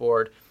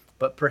dashboard,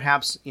 but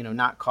perhaps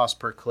not cost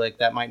per click.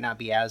 That might not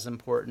be as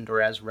important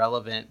or as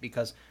relevant,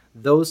 because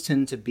those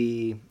tend to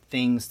be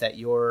things that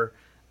you're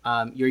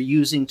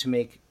using to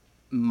make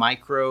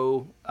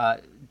micro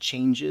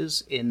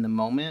changes in the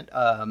moment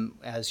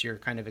as you're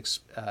kind of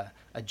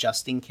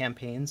adjusting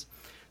campaigns.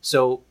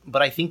 So,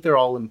 but I think they're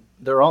all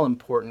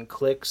important.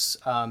 Clicks,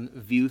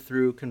 view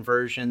through,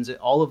 conversions,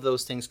 all of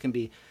those things can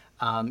be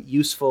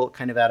useful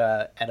kind of at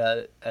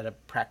a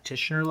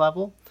practitioner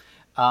level.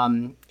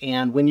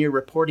 And when you're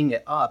reporting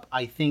it up,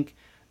 I think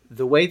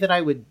the way that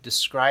I would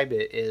describe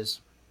it is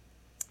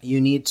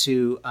you need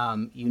to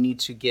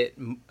get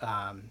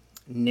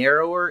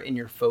narrower in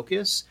your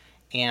focus,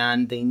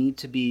 and they need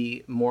to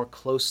be more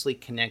closely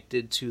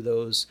connected to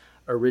those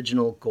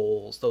original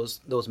goals,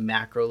 those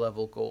macro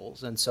level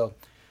goals. And so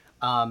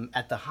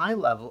at the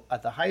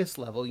highest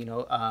level,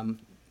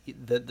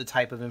 the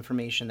type of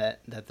information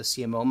that the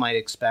CMO might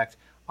expect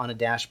on a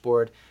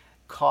dashboard,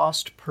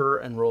 cost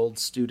per enrolled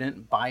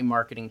student by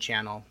marketing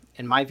channel,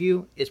 in my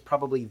view, is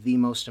probably the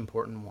most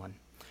important one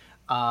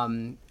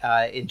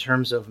in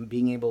terms of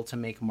being able to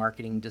make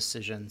marketing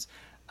decisions.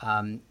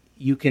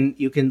 You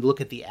can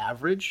look at the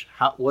average.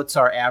 What's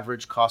our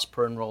average cost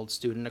per enrolled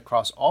student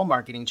across all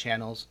marketing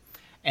channels?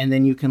 And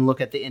then you can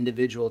look at the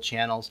individual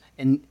channels.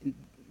 And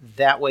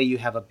that way you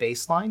have a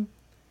baseline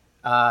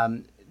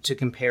to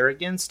compare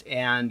against,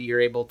 and you're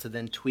able to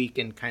then tweak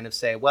and kind of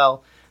say,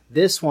 well,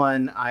 this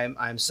one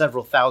I'm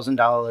several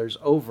 $1,000s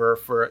over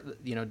for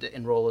to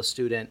enroll a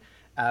student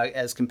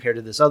as compared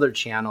to this other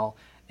channel.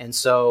 And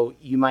so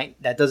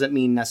that doesn't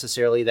mean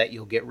necessarily that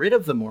you'll get rid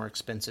of the more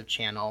expensive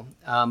channel,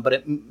 but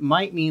it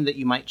might mean that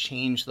you might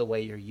change the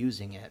way you're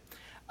using it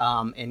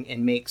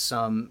and make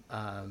some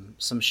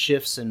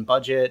shifts in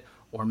budget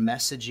or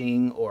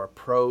messaging or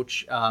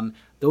approach.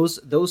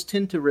 Those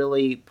tend to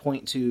really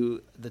point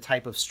to the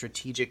type of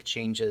strategic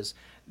changes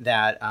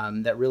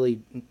that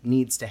really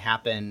needs to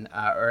happen,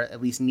 or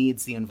at least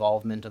needs the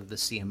involvement of the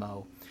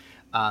CMO.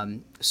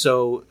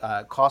 So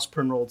cost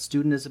per enrolled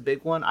student is a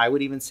big one. I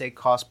would even say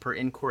cost per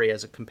inquiry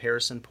as a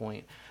comparison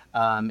point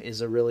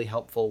is a really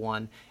helpful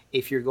one.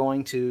 If you're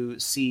going to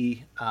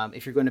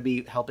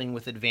be helping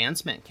with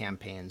advancement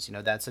campaigns,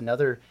 that's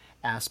another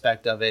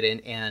aspect of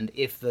it. And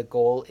if the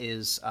goal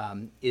is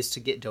to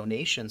get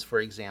donations, for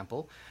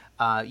example,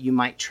 you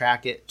might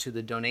track it to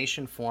the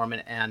donation form,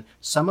 and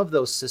some of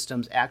those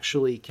systems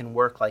actually can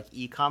work like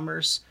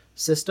e-commerce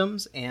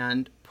systems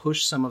and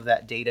push some of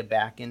that data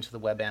back into the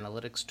web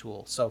analytics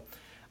tool. So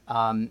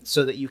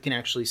that you can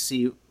actually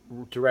see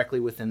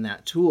directly within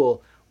that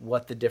tool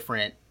what the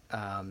different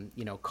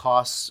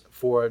costs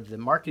for the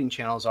marketing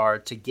channels are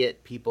to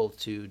get people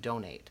to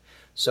donate.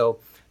 So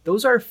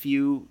those are a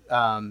few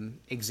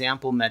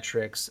example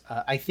metrics.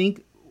 I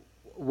think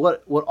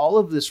what all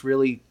of this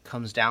really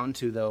comes down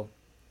to, though,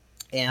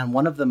 and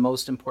one of the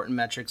most important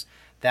metrics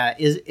that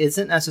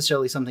isn't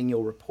necessarily something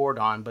you'll report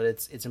on, but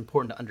it's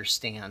important to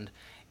understand,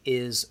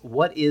 is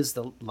what is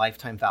the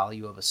lifetime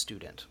value of a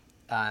student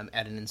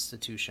at an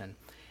institution.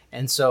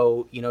 And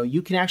so,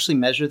 you can actually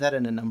measure that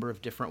in a number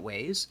of different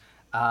ways.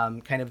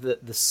 Kind of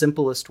the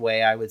simplest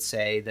way, I would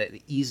say, that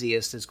the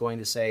easiest is going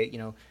to say,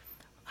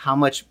 how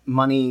much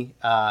money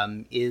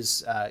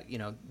is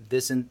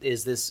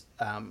this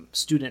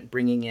student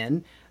bringing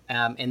in,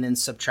 and then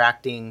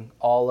subtracting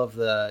all of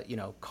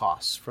the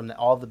costs from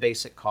all the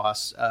basic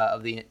costs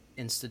of the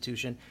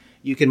institution.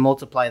 You can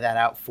multiply that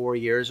out 4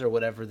 years or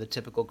whatever the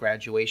typical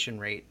graduation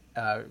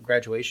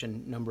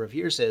number of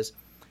years is,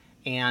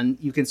 and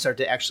you can start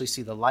to actually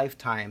see the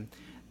lifetime.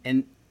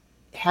 And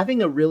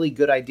having a really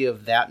good idea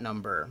of that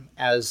number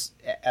as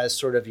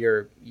sort of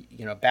your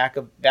back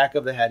of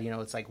the head,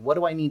 it's like, what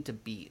do I need to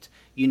beat?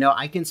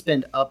 I can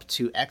spend up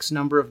to X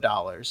number of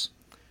dollars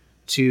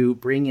to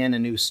bring in a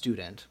new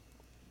student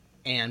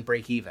and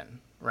break even,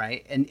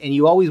 right? And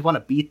you always want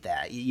to beat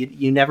that.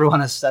 You never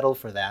want to settle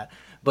for that,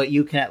 but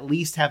you can at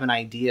least have an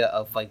idea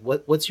of like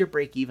what's your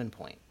break even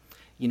point,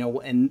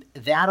 and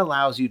that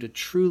allows you to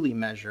truly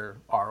measure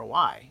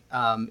ROI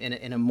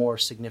in a more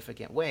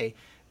significant way.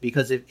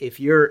 Because if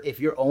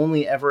you're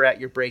only ever at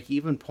your break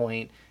even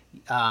point,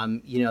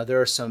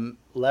 there are some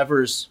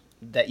levers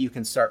that you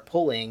can start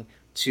pulling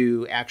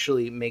to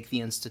actually make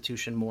the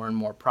institution more and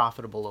more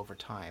profitable over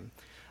time.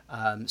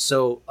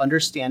 So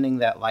understanding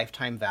that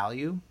lifetime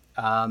value,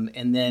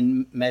 and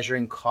then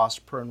measuring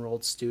cost per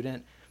enrolled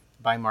student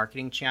by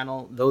marketing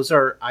channel, those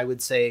are, I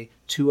would say,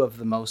 two of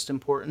the most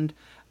important.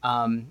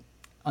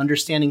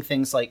 Understanding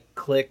things like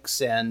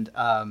clicks and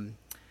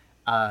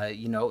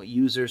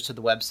users to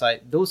the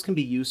website, those can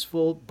be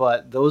useful,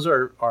 but those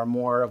are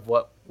more of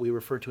what we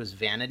refer to as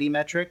vanity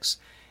metrics.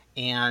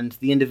 And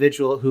the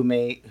individual who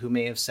may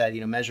have said,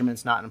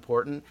 measurement's not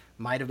important,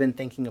 might have been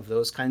thinking of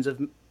those kinds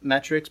of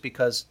metrics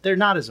because they're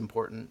not as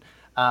important.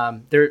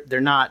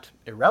 They're not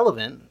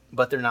irrelevant,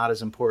 but they're not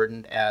as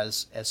important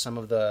as some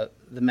of the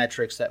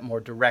metrics that more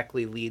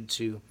directly lead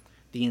to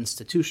the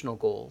institutional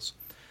goals.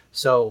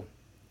 So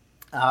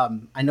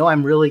I know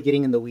I'm really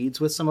getting in the weeds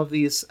with some of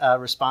these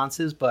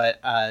responses, but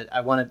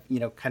I want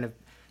to kind of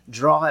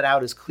draw it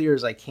out as clear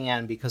as I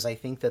can, because I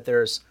think that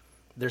there's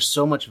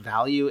so much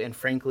value, and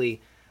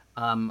frankly,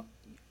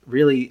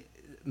 really,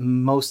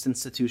 most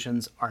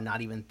institutions are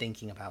not even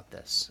thinking about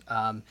this.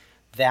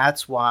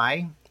 That's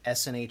why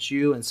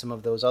SNHU and some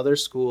of those other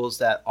schools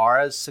that are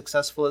as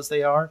successful as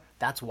they are,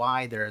 that's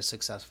why they're as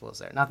successful as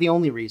they are. Not the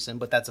only reason,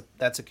 but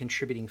that's a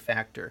contributing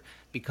factor,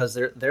 because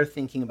they're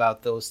thinking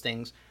about those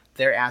things,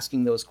 they're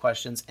asking those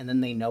questions, and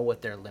then they know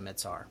what their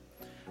limits are.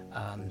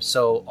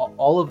 So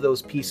all of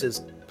those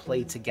pieces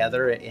play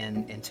together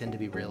and tend to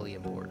be really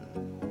important.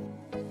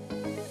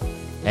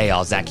 Hey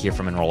y'all, Zach here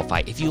from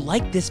Enrollify. If you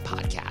like this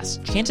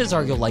podcast, chances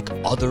are you'll like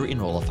other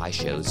Enrollify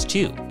shows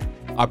too.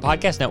 Our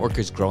podcast network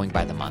is growing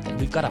by the month, and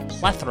we've got a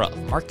plethora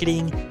of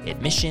marketing,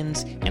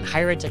 admissions, and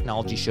higher ed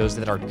technology shows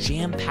that are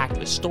jam-packed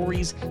with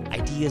stories,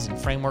 ideas, and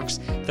frameworks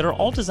that are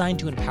all designed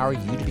to empower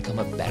you to become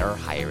a better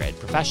higher ed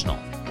professional.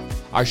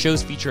 Our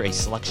shows feature a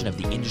selection of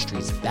the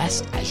industry's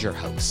best as your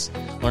hosts.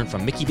 Learn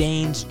from Mickey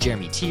Baines,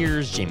 Jeremy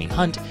Tiers, Jamie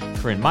Hunt,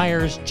 Corinne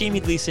Myers,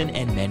 Jamie Gleason,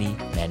 and many,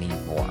 many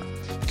more.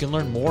 You can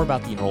learn more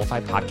about the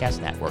Enrollify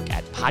Podcast Network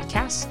at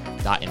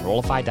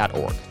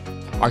podcasts.enrollify.org.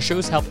 Our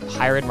shows help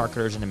higher ed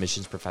marketers and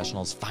admissions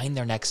professionals find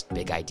their next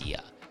big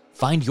idea.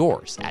 Find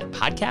yours at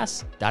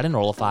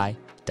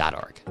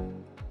podcasts.enrollify.org.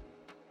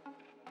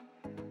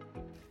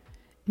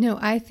 No,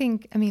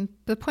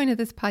 the point of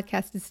this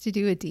podcast is to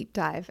do a deep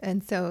dive.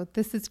 And so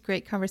this is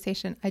great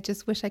conversation. I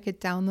just wish I could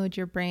download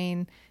your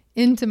brain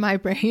into my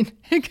brain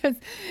because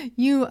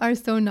you are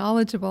so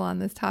knowledgeable on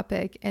this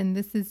topic. And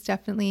this is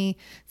definitely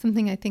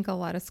something I think a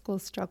lot of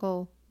schools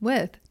struggle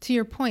with. To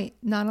your point,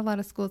 not a lot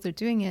of schools are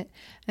doing it.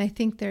 And I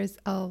think there's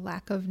a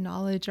lack of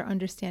knowledge or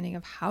understanding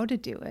of how to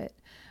do it.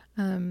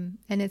 And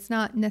it's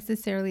not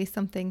necessarily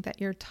something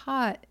that you're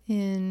taught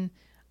in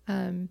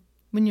when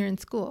you're in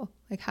school.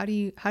 Like, how do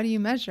you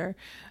measure?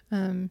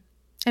 And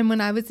when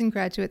I was in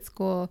graduate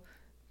school,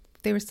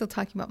 they were still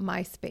talking about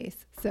MySpace.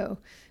 So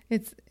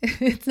it's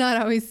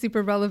not always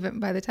super relevant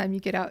by the time you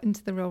get out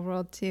into the real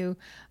world too,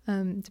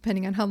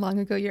 depending on how long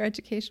ago your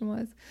education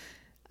was.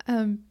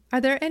 Are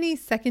there any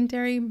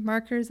secondary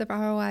markers of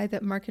ROI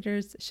that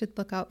marketers should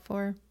look out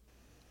for?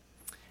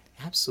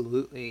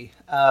 Absolutely.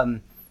 A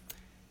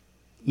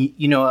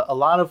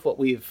lot of what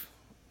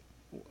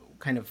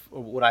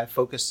I've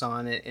focused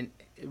on, it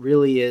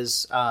really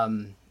is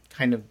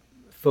kind of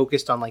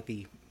focused on like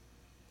the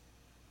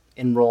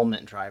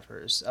enrollment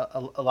drivers.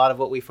 A lot of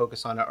what we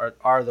focus on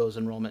are those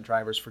enrollment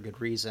drivers for good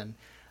reason.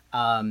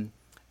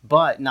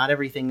 But not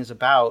everything is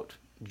about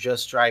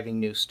just driving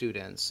new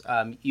students.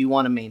 You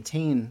want to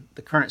maintain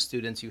the current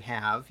students you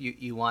have.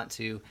 You want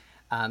to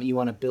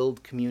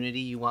build community.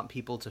 You want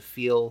people to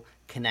feel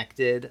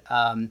connected.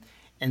 And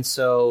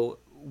so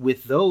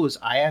with those,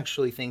 I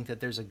actually think that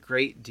there's a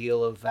great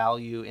deal of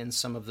value in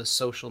some of the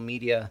social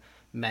media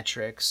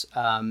metrics.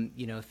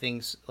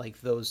 Things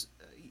like those,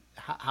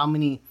 how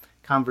many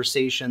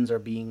conversations are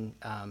being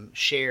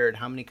shared?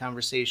 How many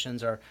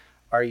conversations are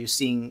you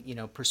seeing,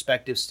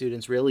 prospective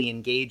students really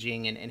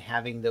engaging and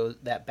having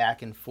that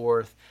back and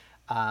forth,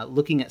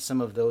 looking at some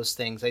of those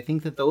things. I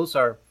think that those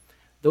are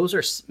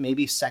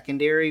maybe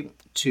secondary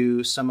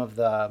to some of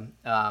the,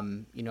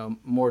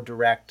 more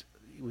direct,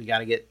 we got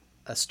to get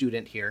a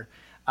student here.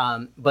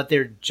 But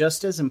they're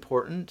just as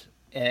important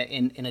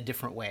in a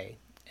different way.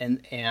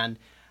 And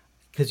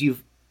because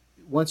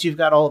once you've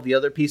got all of the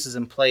other pieces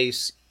in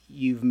place,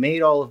 you've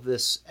made all of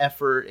this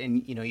effort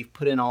and, you've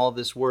put in all of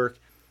this work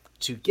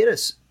to get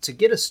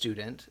a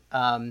student,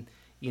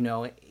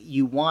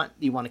 you want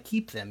to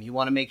keep them. You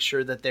want to make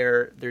sure that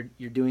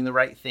you're doing the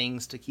right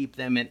things to keep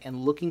them,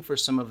 and looking for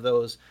some of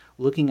those,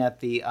 looking at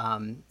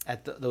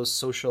those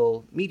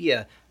social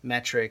media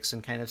metrics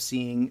and kind of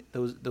seeing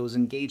those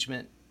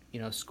engagement,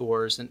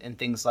 scores and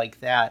things like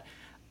that.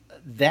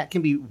 That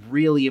can be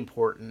really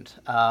important.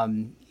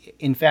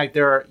 In fact,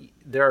 there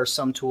are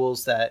some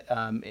tools that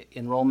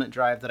Enrollment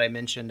Drive that I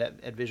mentioned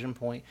at Vision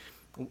Point.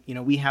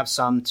 We have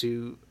some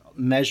to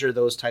measure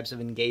those types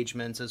of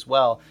engagements as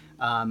well,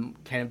 kind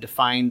of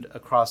defined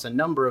across a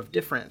number of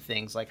different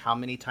things, like how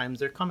many times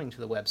they're coming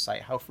to the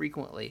website, how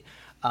frequently,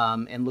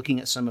 and looking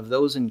at some of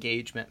those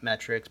engagement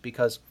metrics,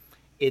 because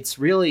it's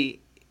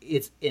really,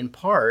 it's in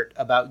part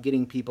about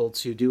getting people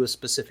to do a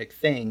specific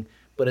thing,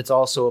 but it's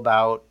also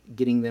about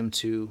getting them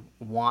to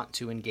want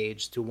to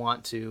engage, to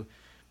want to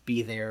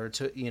be there,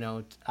 to,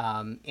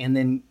 and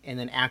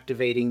then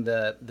activating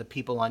the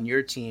people on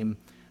your team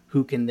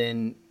who can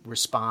then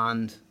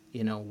respond,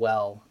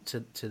 well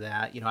to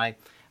that. I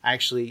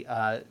actually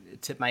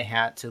tip my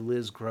hat to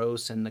Liz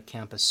Gross and the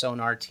Campus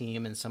Sonar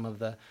team and some of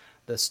the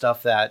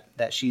stuff that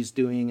she's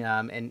doing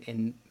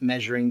and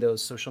measuring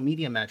those social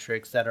media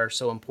metrics that are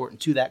so important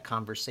to that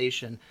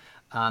conversation.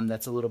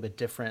 That's a little bit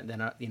different than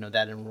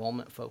that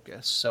enrollment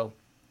focus. So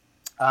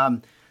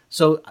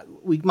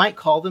we might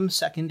call them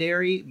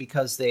secondary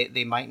because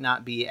they might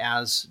not be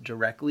as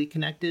directly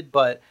connected,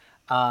 but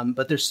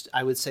they're,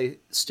 I would say,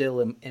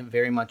 still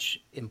very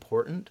much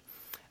important.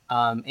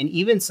 And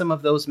even some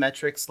of those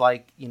metrics,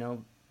 like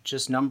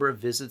just number of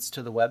visits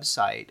to the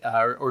website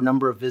or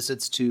number of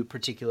visits to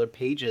particular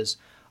pages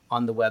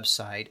on the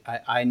website.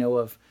 I know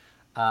of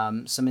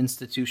some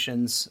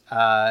institutions.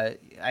 I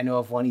know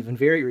of one even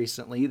very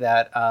recently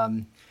that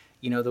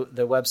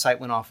the website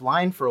went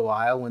offline for a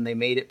while when they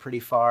made it pretty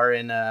far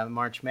in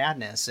March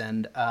Madness,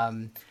 and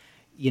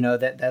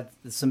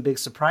that's some big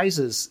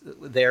surprises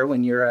there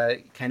when you're a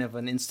kind of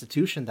an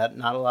institution that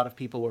not a lot of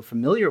people were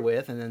familiar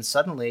with, and then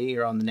suddenly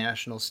you're on the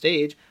national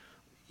stage.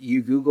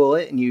 You Google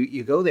it and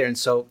you go there, and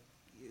so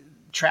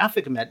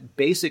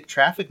basic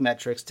traffic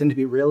metrics tend to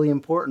be really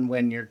important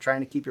when you're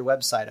trying to keep your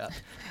website up.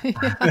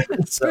 Yeah,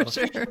 for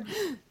sure.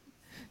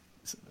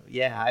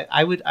 Yeah,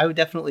 I would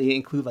definitely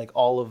include like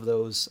all of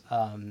those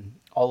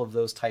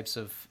types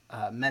of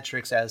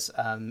metrics as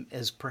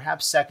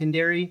perhaps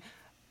secondary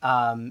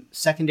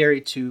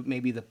to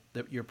maybe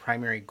your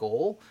primary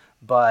goal,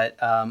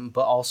 but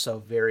also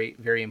very,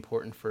 very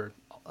important for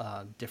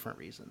different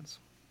reasons.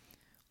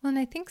 Well, and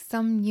I think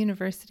a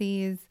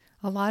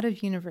lot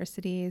of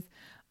universities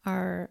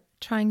are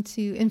trying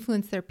to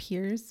influence their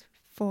peers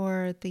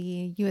for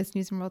the U.S.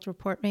 News and World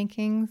Report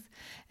rankings.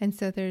 And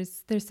so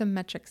there's some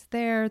metrics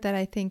there that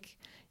I think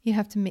you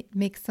have to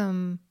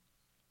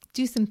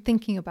do some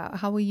thinking about.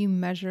 How will you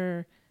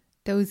measure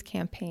those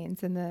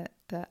campaigns and the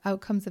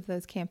outcomes of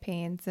those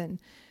campaigns? And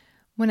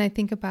when I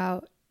think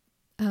about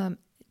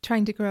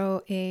trying to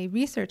grow a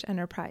research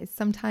enterprise,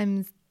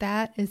 sometimes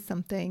that is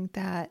something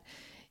that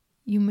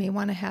you may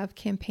want to have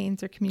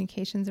campaigns or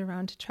communications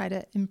around to try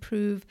to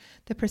improve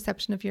the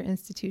perception of your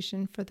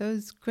institution for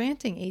those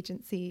granting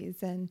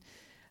agencies, and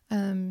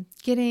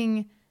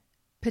getting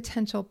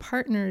potential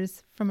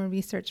partners from a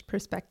research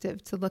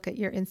perspective to look at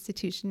your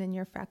institution and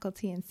your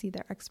faculty and see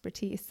their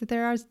expertise. So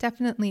there are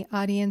definitely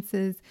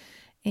audiences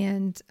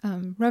and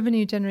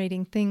revenue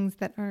generating things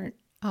that aren't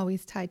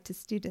always tied to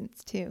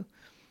students too.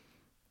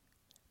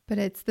 But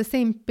it's the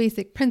same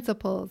basic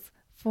principles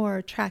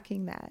for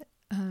tracking that.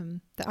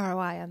 The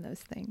ROI on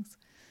those things.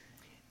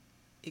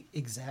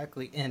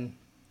 Exactly. And,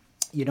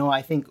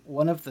 I think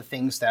one of the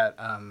things that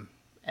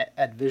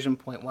at Vision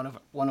Point,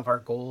 one of our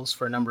goals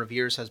for a number of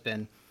years has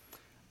been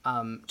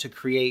to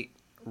create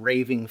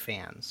raving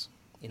fans.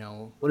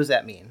 What does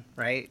that mean,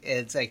 right?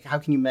 It's like, how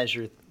can you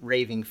measure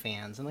raving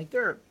fans? And like,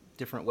 there are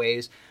different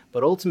ways,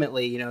 but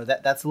ultimately,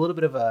 that's a little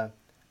bit of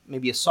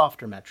maybe a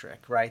softer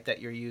metric, right?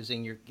 That you're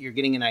using, you're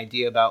getting an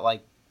idea about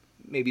like,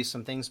 maybe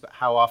some things, but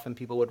how often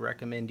people would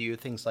recommend you,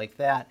 things like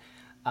that.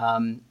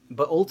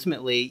 But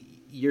ultimately,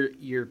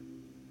 your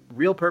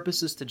real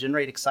purpose is to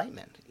generate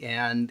excitement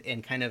and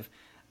kind of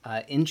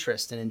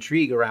interest and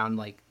intrigue around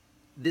like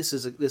this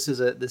is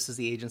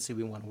the agency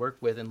we want to work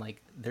with, and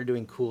like they're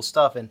doing cool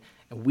stuff, and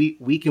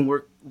we can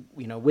work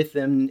with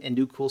them and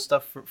do cool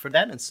stuff for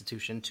that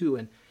institution too,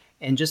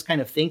 and just kind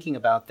of thinking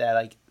about that,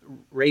 like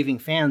raving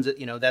fans,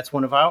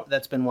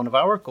 that's been one of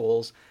our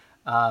goals,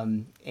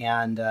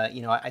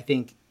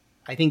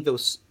 I think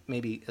those,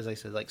 maybe, as I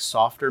said, like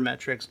softer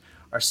metrics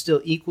are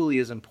still equally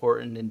as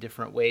important in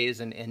different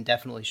ways, and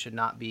definitely should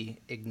not be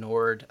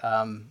ignored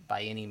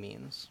by any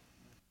means.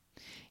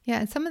 Yeah,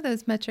 and some of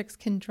those metrics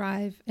can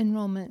drive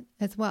enrollment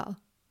as well.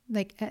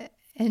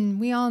 And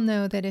we all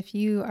know that if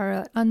you are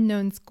an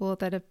unknown school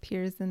that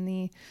appears in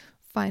the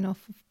Final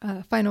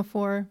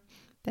Four,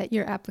 that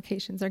your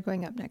applications are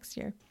going up next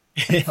year.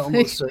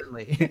 Almost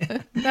certainly.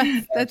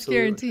 That's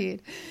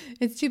guaranteed.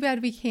 It's too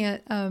bad we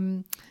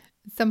can't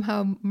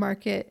somehow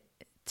market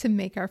to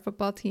make our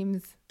football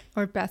teams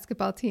or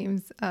basketball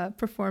teams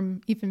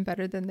perform even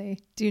better than they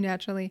do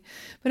naturally.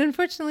 But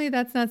unfortunately,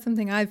 that's not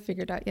something I've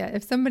figured out yet.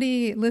 If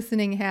somebody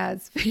listening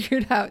has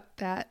figured out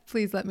that,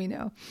 please let me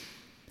know.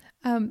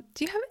 Do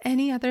you have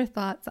any other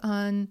thoughts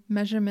on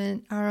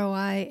measurement,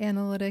 ROI,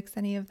 analytics,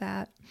 any of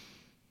that?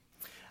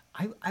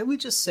 I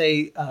would just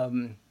say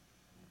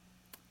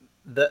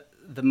the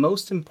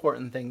most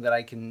important thing that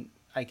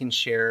I can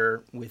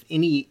share with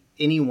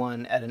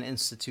anyone at an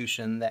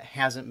institution that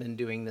hasn't been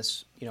doing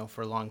this,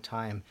 for a long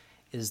time,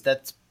 is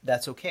that's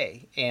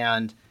okay.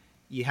 And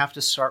you have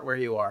to start where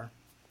you are.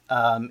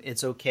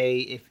 It's okay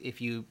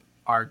if you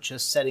are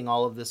just setting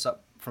all of this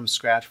up from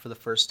scratch for the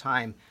first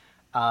time,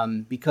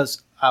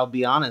 because I'll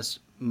be honest,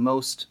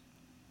 most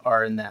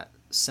are in that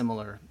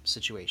similar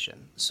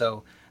situation.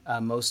 So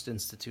most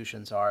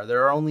institutions are.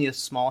 There are only a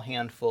small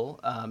handful,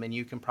 and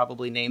you can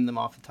probably name them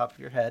off the top of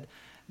your head,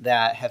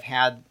 that have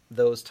had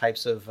those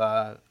types of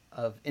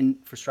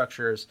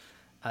infrastructures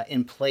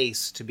in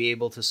place to be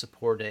able to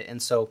support it.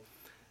 And so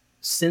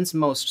since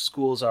most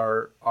schools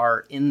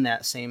are in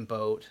that same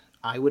boat,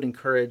 I would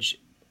encourage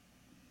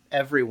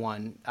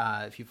everyone,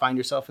 if you find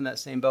yourself in that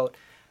same boat,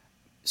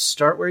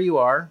 start where you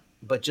are,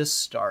 but just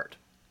start.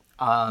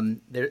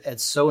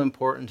 It's so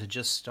important to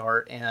just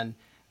start and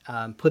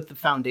put the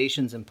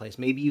foundations in place.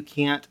 Maybe you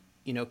can't,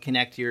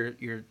 connect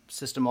your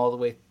system all the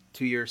way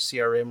to your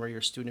CRM or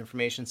your student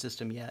information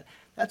system yet.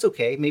 That's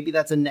okay. Maybe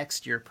that's a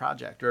next year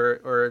project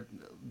or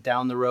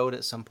down the road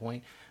at some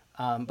point.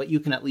 But you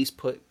can at least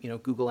put,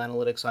 Google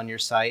Analytics on your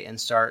site and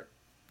start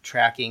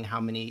tracking how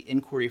many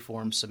inquiry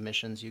form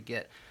submissions you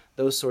get,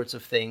 those sorts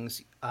of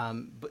things.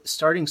 But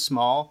starting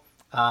small,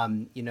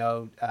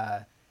 there's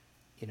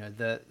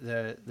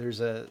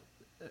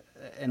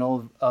an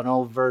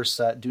old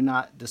verse, do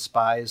not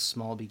despise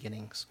small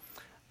beginnings.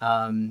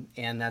 And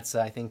that's,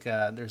 I think,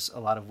 there's a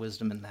lot of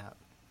wisdom in that.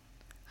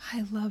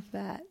 I love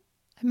that.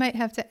 I might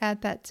have to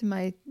add that to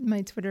my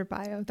Twitter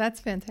bio. That's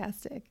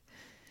fantastic.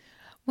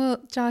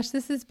 Well, Josh,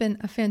 this has been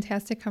a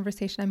fantastic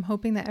conversation. I'm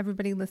hoping that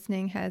everybody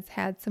listening has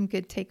had some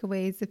good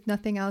takeaways. If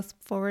nothing else,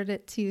 forward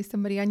it to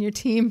somebody on your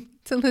team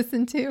to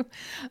listen to.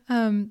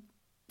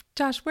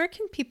 Josh, where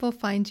can people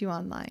find you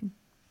online?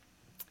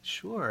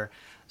 Sure.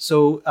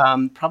 So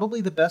probably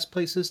the best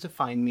places to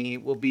find me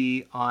will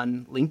be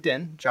on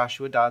LinkedIn,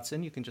 Joshua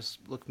Dodson. You can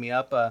just look me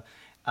up.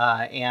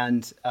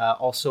 And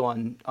also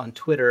on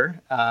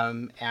Twitter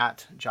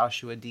at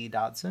Joshua D.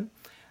 Dodson.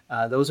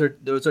 Those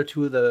are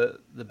two of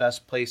the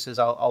best places.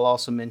 I'll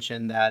also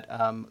mention that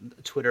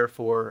Twitter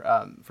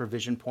for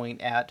Vision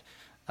Point at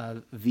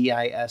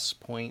VIS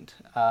Point.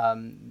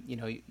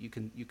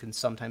 You can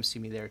sometimes see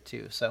me there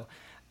too. So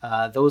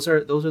those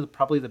are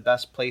probably the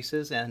best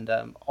places, and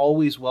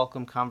always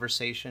welcome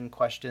conversation,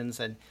 questions,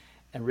 and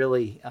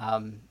really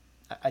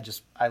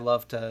I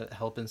love to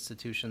help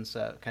institutions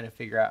kind of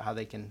figure out how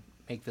they can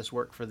make this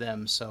work for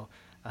them. So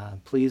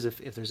please,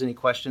 if there's any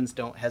questions,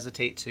 don't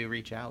hesitate to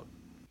reach out.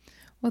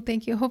 Well,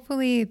 thank you.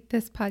 Hopefully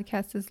this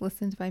podcast is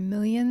listened by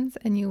millions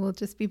and you will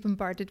just be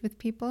bombarded with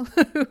people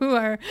who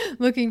are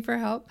looking for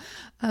help.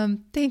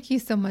 Thank you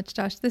so much,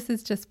 Josh. This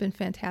has just been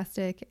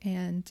fantastic.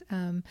 And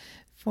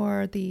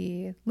for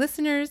the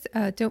listeners,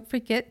 don't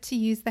forget to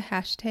use the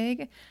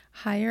hashtag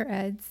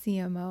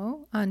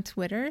HigherEdCMO on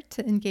Twitter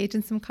to engage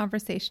in some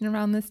conversation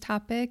around this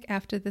topic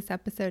after this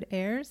episode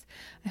airs.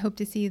 I hope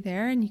to see you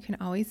there, and you can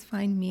always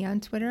find me on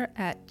Twitter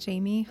at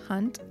Jamie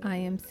Hunt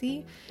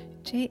IMC,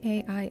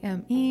 JAIME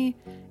HUNT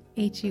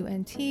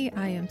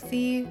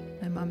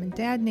IMC. My mom and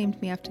dad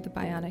named me after the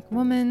Bionic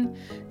Woman,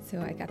 so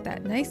I got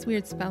that nice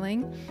weird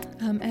spelling,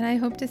 and I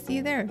hope to see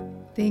you there.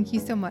 Thank you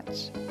so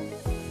much.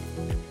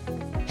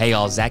 Hey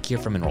y'all, Zach here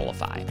from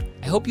Enrollify.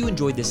 I hope you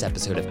enjoyed this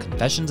episode of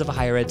Confessions of a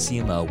Higher Ed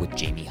CMO with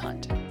Jamie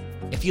Hunt.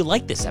 If you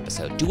liked this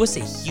episode, do us a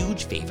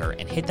huge favor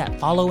and hit that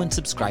follow and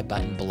subscribe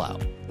button below.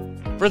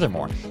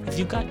 Furthermore, if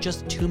you've got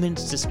just 2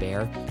 minutes to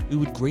spare, we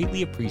would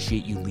greatly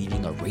appreciate you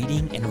leaving a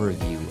rating and a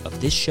review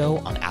of this show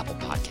on Apple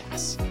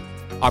Podcasts.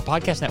 Our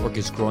podcast network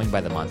is growing by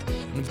the month,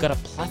 and we've got a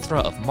plethora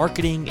of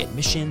marketing,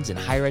 admissions, and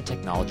higher ed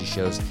technology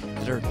shows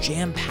that are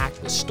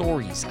jam-packed with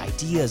stories,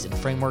 ideas, and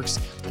frameworks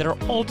that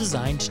are all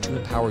designed to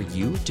empower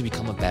you to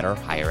become a better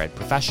higher ed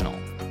professional.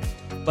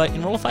 But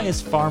Enrollify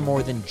is far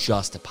more than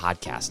just a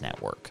podcast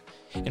network.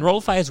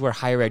 Enrollify is where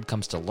higher ed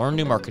comes to learn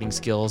new marketing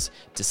skills,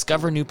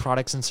 discover new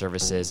products and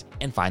services,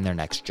 and find their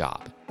next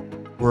job.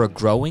 We're a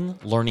growing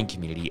learning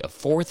community of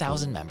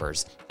 4,000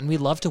 members, and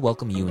we'd love to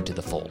welcome you into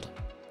the fold.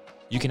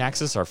 You can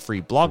access our free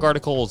blog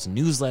articles,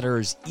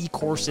 newsletters,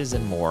 e-courses,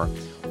 and more,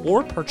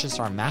 or purchase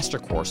our master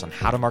course on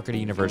how to market a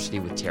university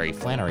with Terry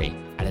Flannery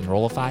at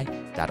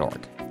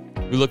enrollify.org.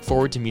 We look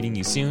forward to meeting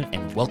you soon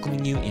and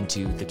welcoming you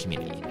into the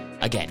community.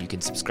 Again, you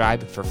can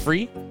subscribe for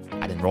free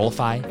at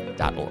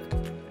enrollify.org.